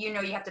 But, you know,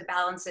 you have to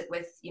balance it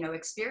with, you know,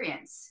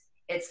 experience.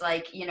 It's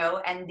like, you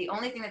know, and the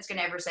only thing that's going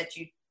to ever set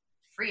you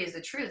free is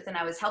the truth. And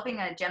I was helping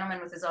a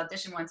gentleman with his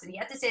audition once, and he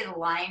had to say the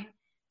line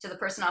to the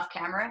person off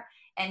camera,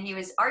 and he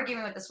was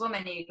arguing with this woman,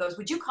 and he goes,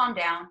 would you calm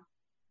down?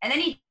 And then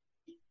he,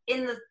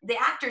 in the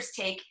actor's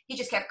take, he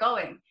just kept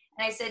going.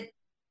 And I said,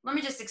 let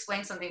me just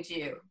explain something to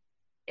you.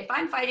 If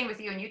I'm fighting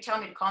with you and you tell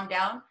me to calm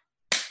down,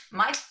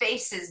 my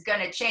face is going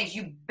to change.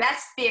 You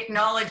best be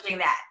acknowledging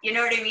that. You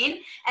know what I mean?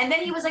 And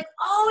then he was like,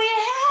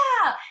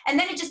 oh yeah. And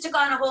then it just took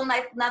on a whole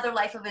another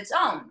life of its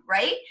own,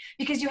 right?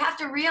 Because you have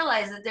to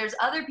realize that there's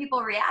other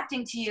people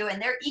reacting to you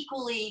and they're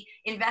equally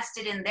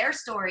invested in their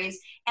stories.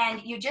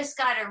 And you just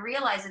got to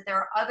realize that there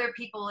are other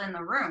people in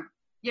the room.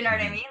 You know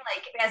what I mean?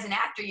 Like as an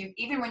actor, you,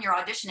 even when you're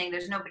auditioning,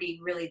 there's nobody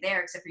really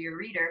there except for your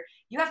reader.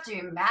 You have to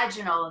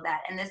imagine all of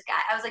that. And this guy,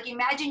 I was like,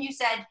 imagine you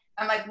said,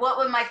 I'm like, what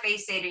would my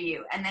face say to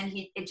you? And then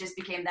it just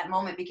became, that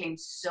moment became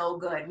so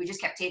good. We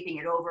just kept taping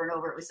it over and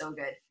over. It was so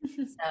good.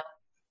 So.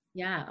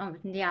 Yeah.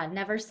 Yeah.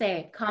 Never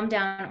say calm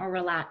down or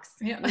relax.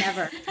 Yeah.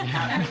 Never.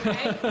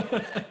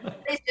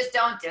 Please just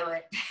don't do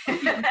it.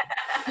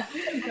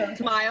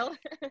 Smile.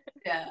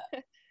 Yeah.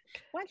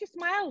 Why don't you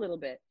smile a little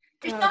bit?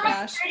 You're so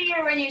much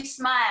prettier when you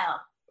smile.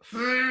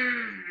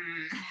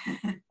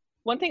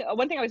 One thing I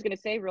was going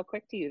to say real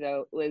quick to you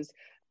though was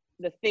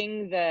the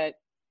thing that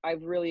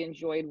I've really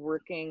enjoyed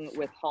working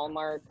with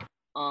Hallmark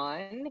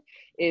on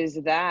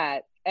is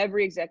that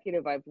every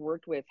executive I've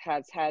worked with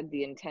has had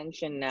the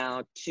intention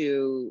now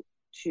to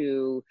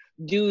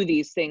do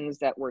these things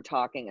that we're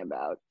talking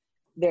about.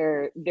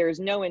 There's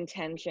no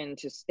intention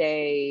to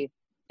stay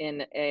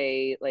in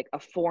a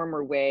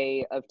former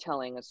way of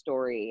telling a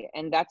story.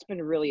 And that's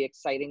been really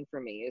exciting for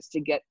me, is to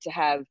get to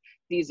have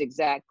these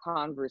exact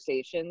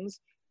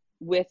conversations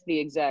with the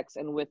execs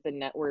and with the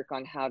network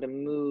on how to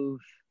move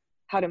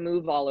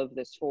all of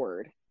this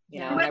forward.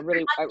 You know, and I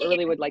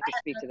really would like to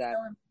speak to that.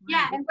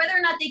 Yeah, and whether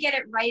or not they get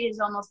it right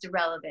is almost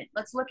irrelevant.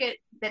 Let's look at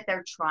that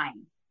they're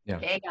trying. Yeah.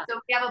 Okay, so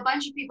we have a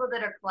bunch of people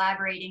that are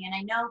collaborating, and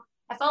I know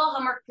I follow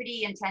Hallmark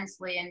pretty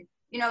intensely, and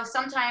you know,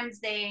 sometimes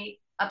they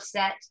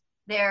upset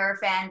their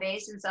fan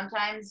base, and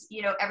sometimes,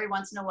 you know, every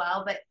once in a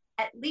while, but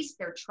at least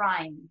they're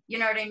trying, you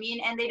know what I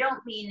mean? And they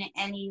don't mean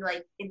any,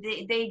 like,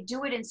 they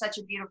do it in such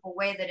a beautiful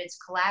way that it's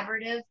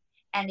collaborative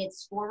and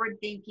it's forward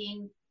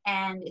thinking,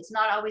 and it's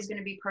not always going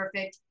to be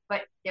perfect,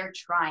 but they're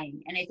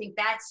trying. And I think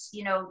that's,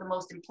 you know, the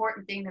most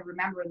important thing to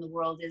remember in the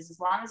world is, as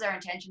long as our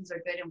intentions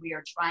are good and we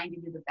are trying to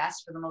do the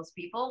best for the most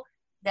people,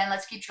 then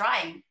let's keep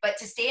trying. But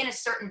to stay in a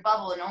certain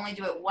bubble and only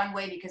do it one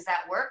way because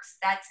that works,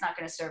 that's not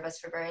going to serve us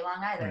for very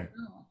long either.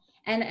 Right.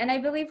 And I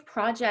believe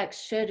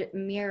projects should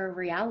mirror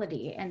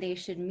reality, and they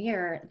should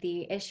mirror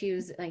the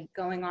issues like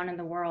going on in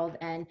the world,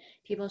 and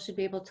people should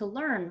be able to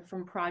learn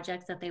from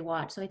projects that they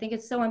watch. So I think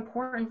it's so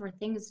important for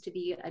things to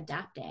be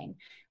adapting,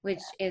 which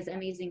is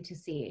amazing to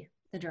see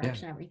the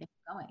direction everything's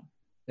going.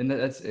 And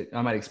that's it.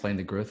 I might explain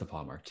the growth of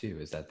Hallmark too,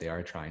 is that they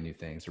are trying new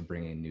things, they're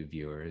bringing new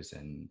viewers,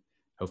 and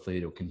hopefully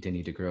it'll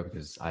continue to grow,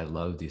 because I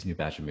love these new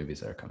batch of movies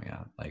that are coming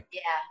out. Like,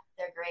 yeah,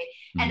 they're great.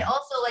 And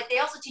also, like, they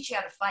also teach you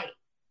how to fight.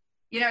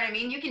 You know what I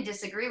mean? You can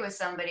disagree with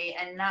somebody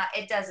and not,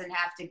 it doesn't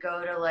have to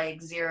go to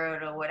like 0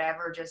 to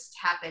whatever just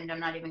happened.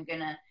 I'm not even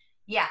gonna,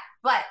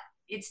 but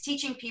it's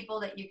teaching people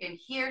that you can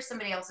hear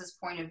somebody else's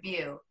point of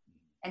view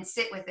and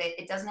sit with it.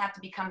 It doesn't have to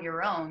become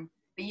your own,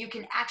 but you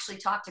can actually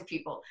talk to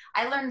people.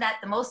 I learned that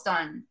the most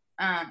on,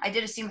 I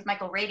did a scene with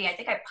Michael Rady. I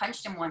think I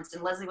punched him once,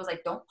 and Leslie was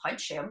like, don't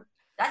punch him.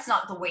 That's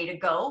not the way to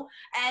go.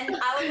 And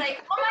I was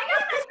like, oh my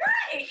God, that's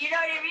right. You know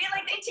what I mean?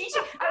 Like, they teach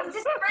you. I was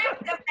disagreeing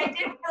with them. I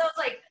did those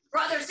like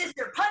brother,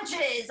 sister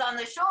punches on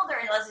the shoulder.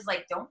 And Leslie's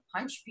like, don't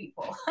punch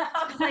people.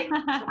 I was like,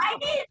 I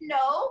didn't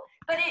know.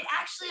 But it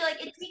actually,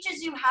 like, it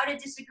teaches you how to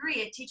disagree.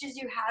 It teaches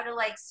you how to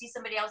like see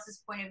somebody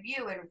else's point of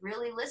view and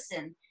really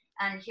listen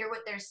and hear what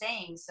they're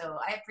saying. So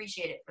I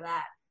appreciate it for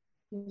that.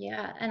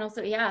 Yeah. And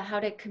also, how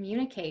to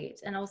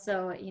communicate, and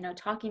also, you know,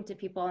 talking to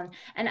people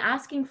and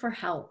asking for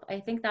help.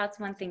 I think that's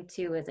one thing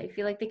too, is I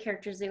feel like the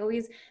characters, they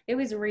always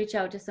reach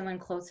out to someone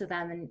close to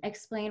them and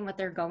explain what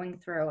they're going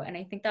through. And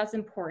I think that's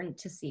important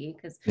to see,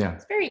 because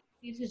it's very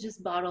easy to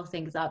just bottle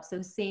things up.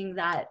 So seeing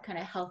that kind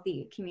of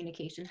healthy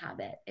communication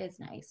habit is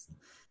nice.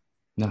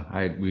 No,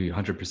 we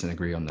 100%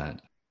 agree on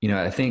that. You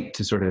know, I think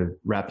to sort of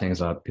wrap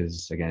things up,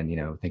 because again, you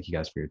know, thank you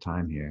guys for your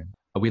time here.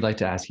 We'd like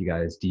to ask you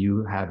guys, do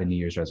you have a New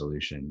Year's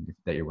resolution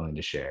that you're willing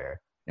to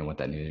share, and what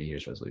that New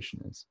Year's resolution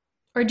is?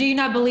 Or do you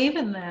not believe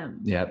in them?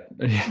 Yep.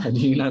 Do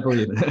you not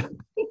believe in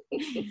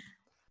it?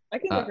 I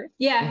can go first.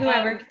 Yeah,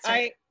 whoever.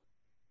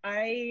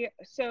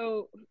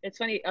 So it's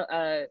funny,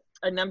 a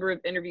number of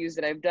interviews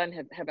that I've done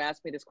have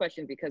asked me this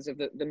question because of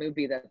the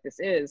movie that this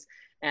is.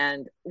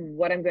 And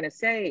what I'm going to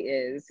say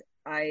is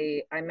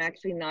I'm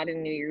actually not a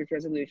New Year's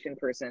resolution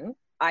person.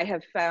 I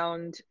have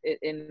found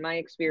in my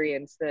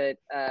experience that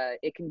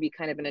it can be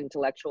kind of an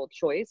intellectual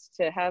choice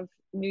to have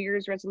New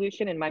Year's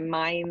resolution, and my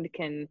mind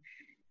can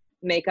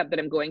make up that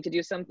I'm going to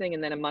do something,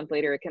 and then a month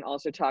later it can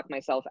also talk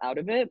myself out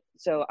of it.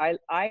 So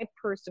I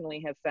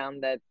personally have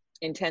found that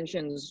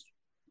intentions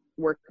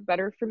work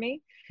better for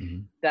me.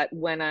 That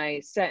when I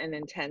set an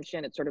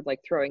intention, it's sort of like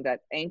throwing that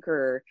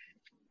anchor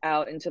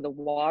out into the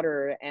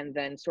water, and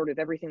then sort of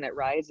everything that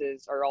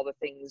rises are all the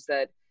things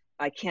that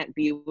I can't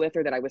be with,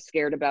 or that I was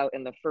scared about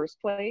in the first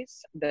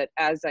place. That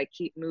as I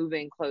keep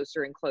moving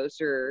closer and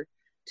closer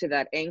to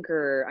that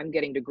anchor, I'm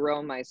getting to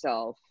grow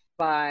myself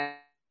by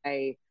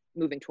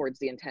moving towards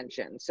the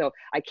intention. So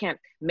I can't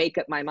make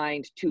up my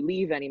mind to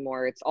leave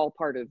anymore. It's all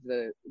part of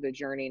the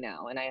journey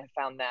now. And I have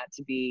found that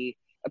to be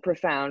a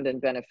profound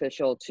and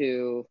beneficial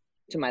to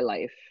my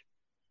life.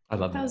 I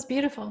love that. That was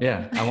beautiful.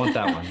 Yeah, I want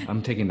that one.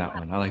 I'm taking that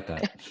one. I like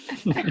that.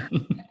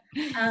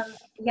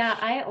 Yeah,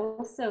 I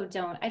also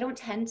I don't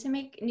tend to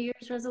make New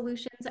Year's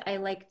resolutions. I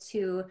like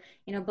to,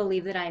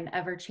 believe that I'm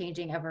ever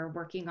changing, ever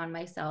working on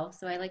myself.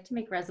 So I like to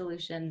make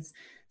resolutions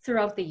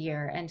throughout the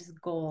year and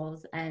just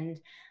goals. And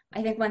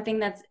I think one thing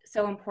that's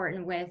so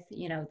important with,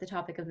 the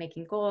topic of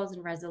making goals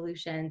and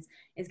resolutions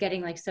is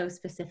getting like so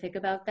specific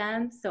about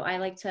them. So I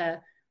like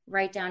to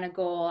write down a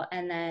goal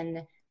and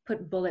then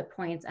put bullet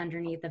points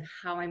underneath of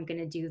how I'm going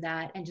to do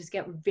that and just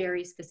get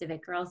very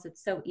specific, or else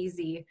it's so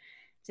easy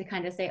to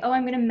kind of say, oh,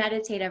 I'm going to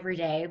meditate every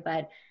day,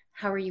 but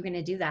how are you going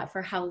to do that?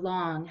 For how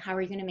long? How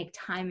are you going to make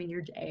time in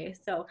your day?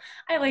 So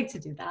I like to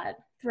do that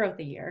throughout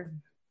the year.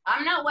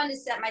 I'm not one to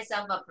set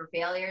myself up for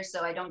failure,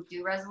 so I don't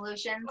do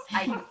resolutions.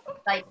 I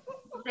like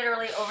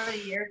literally over the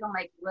years, I'm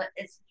like,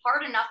 it's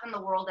hard enough in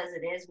the world as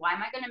it is. Why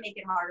am I going to make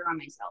it harder on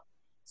myself?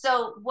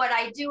 So what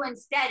I do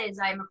instead is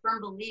I'm a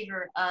firm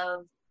believer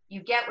of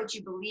you get what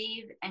you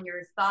believe and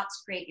your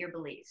thoughts create your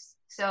beliefs.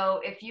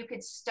 So if you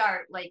could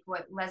start, like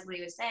what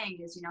Leslie was saying,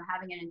 is,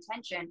 having an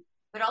intention,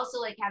 but also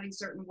like having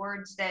certain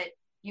words that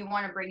you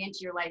want to bring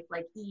into your life,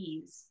 like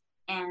ease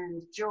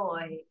and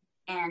joy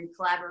and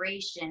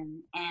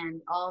collaboration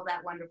and all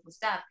that wonderful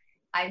stuff.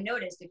 I've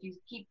noticed if you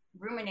keep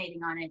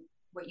ruminating on it,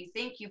 what you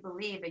think you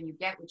believe and you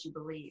get what you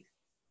believe.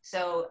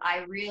 So I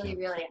really,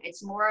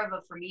 it's more of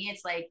a, for me,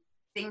 it's like,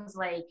 things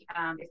like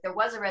if there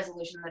was a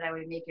resolution that I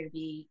would make, it would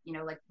be,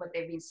 like what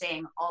they've been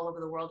saying all over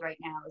the world right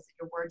now is that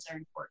your words are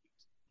important.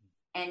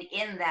 And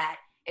in that,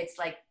 it's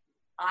like,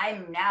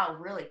 I'm now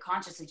really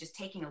consciously just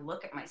taking a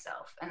look at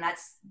myself. And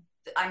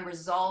I'm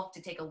resolved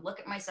to take a look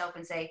at myself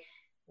and say,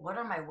 what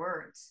are my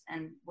words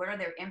and what are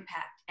their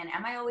impact? And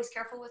am I always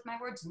careful with my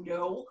words?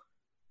 No.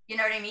 You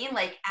know what I mean?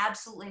 Like,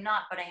 absolutely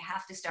not, but I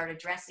have to start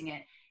addressing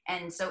it.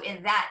 And so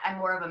in that, I'm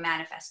more of a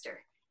manifester,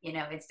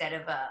 instead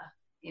of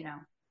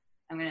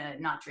I'm going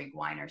to not drink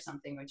wine or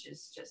something, which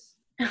is just.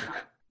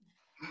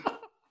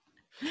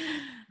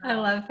 I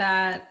love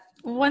that.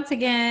 Once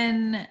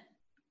again,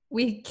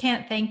 we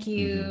can't thank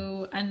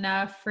you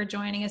enough for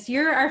joining us.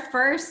 You're our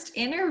first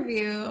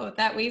interview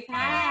that we've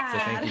had. So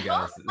thank you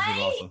guys. This is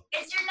awesome.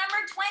 It's your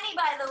number 20,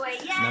 by the way.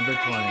 Yeah. Number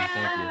 20.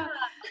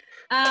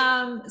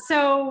 Thank you.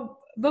 So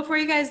before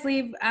you guys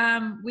leave,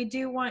 we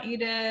do want you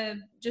to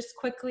just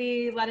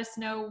quickly let us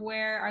know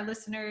where our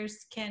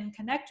listeners can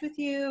connect with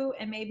you,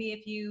 and maybe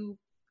if you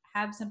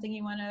have something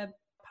you want to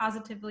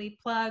positively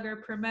plug or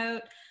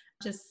promote,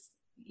 just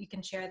you can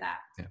share that.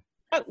 Yeah.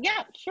 Oh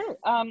yeah, sure.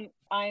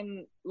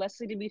 I'm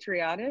Leslie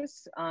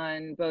Dimitriadis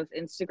on both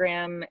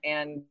Instagram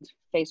and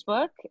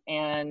Facebook,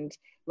 and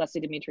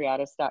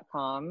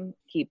LeslieDimitriadis.com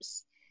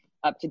keeps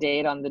up to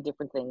date on the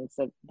different things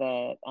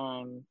that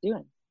I'm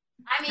doing.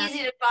 I'm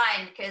easy to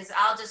find because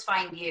I'll just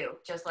find you,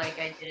 just like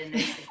I did in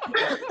this.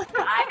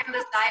 I am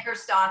the cyber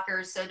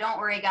stalker, so don't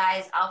worry,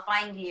 guys. I'll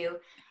find you.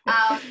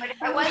 But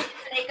if I was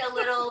to make a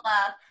little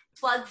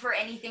plug for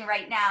anything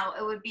right now,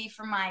 it would be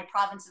for my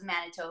province of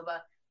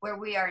Manitoba, where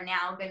we are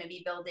now going to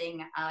be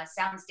building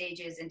sound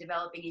stages and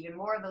developing even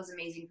more of those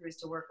amazing crews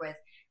to work with.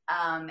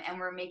 And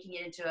we're making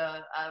it into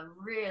a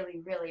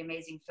really, really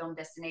amazing film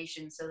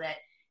destination so that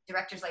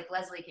directors like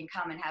Leslie can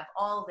come and have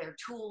all their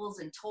tools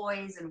and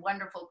toys and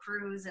wonderful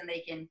crews, and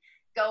they can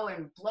go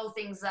and blow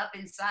things up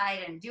inside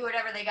and do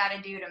whatever they got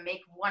to do to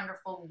make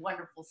wonderful,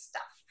 wonderful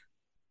stuff.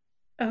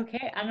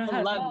 Okay, I don't know.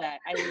 I love that.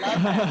 I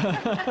love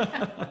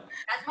that.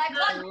 That's my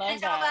plug,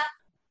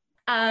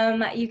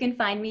 Manitoba. You can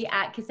find me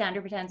at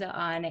Cassandra Potenza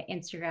on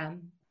Instagram,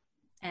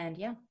 and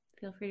yeah,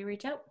 feel free to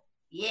reach out.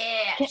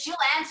 Yeah, she'll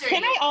answer.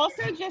 Can I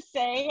also just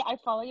say I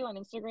follow you on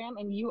Instagram,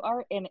 and you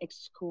are an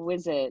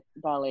exquisite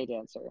ballet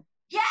dancer.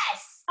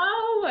 Yes.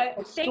 Oh,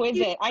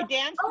 exquisite! I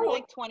danced for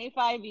like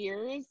 25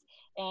 years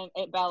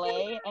at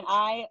ballet, and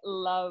I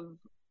love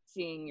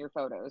seeing your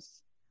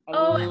photos. I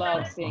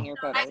love seeing your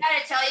photos. I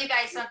gotta tell you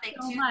guys something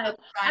too.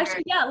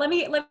 Actually, yeah, let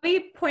me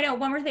point out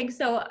one more thing.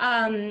 So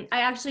I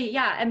actually,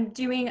 I'm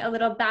doing a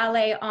little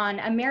ballet on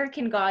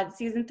American Gods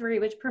season 3,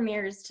 which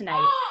premieres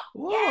tonight.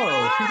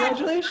 Whoa,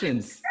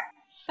 congratulations.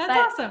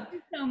 That's awesome. Thank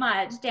you so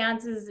much.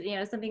 Dance is,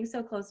 something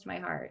so close to my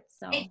heart.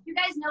 So hey, you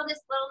guys know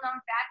this little known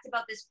fact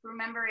about this crew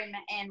member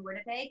in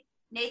Winnipeg?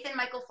 Nathan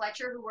Michael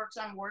Fletcher, who works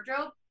on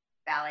wardrobe,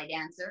 ballet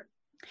dancer.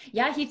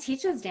 Yeah, he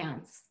teaches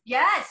dance.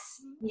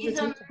 Yes, he's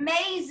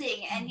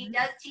amazing, and he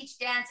does teach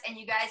dance, and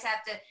you guys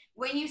have to,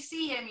 when you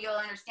see him, you'll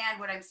understand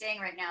what I'm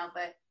saying right now,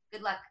 but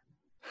good luck.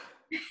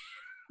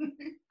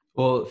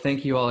 Well,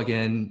 thank you all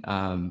again.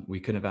 We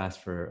couldn't have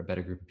asked for a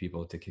better group of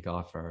people to kick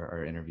off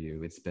our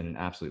interview. It's been an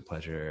absolute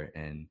pleasure,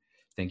 and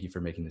thank you for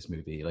making this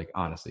movie. Like,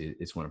 honestly,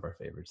 it's one of our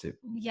favorites. We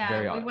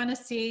want to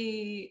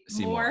see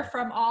more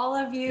from all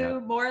of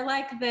you, more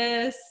like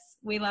this.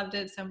 We loved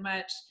it so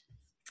much.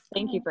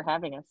 Thank you for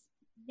having us.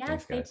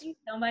 Yes, thank you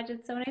so much.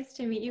 It's so nice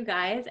to meet you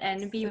guys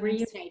and be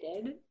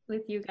reunited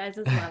with you guys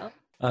as well.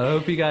 I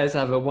hope you guys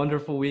have a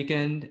wonderful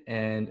weekend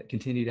and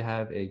continue to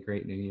have a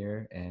great new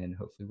year. And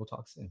hopefully we'll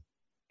talk soon.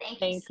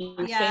 Thank you Thank so you.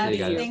 much. Yes, you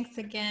guys. thanks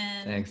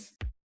again. Thanks.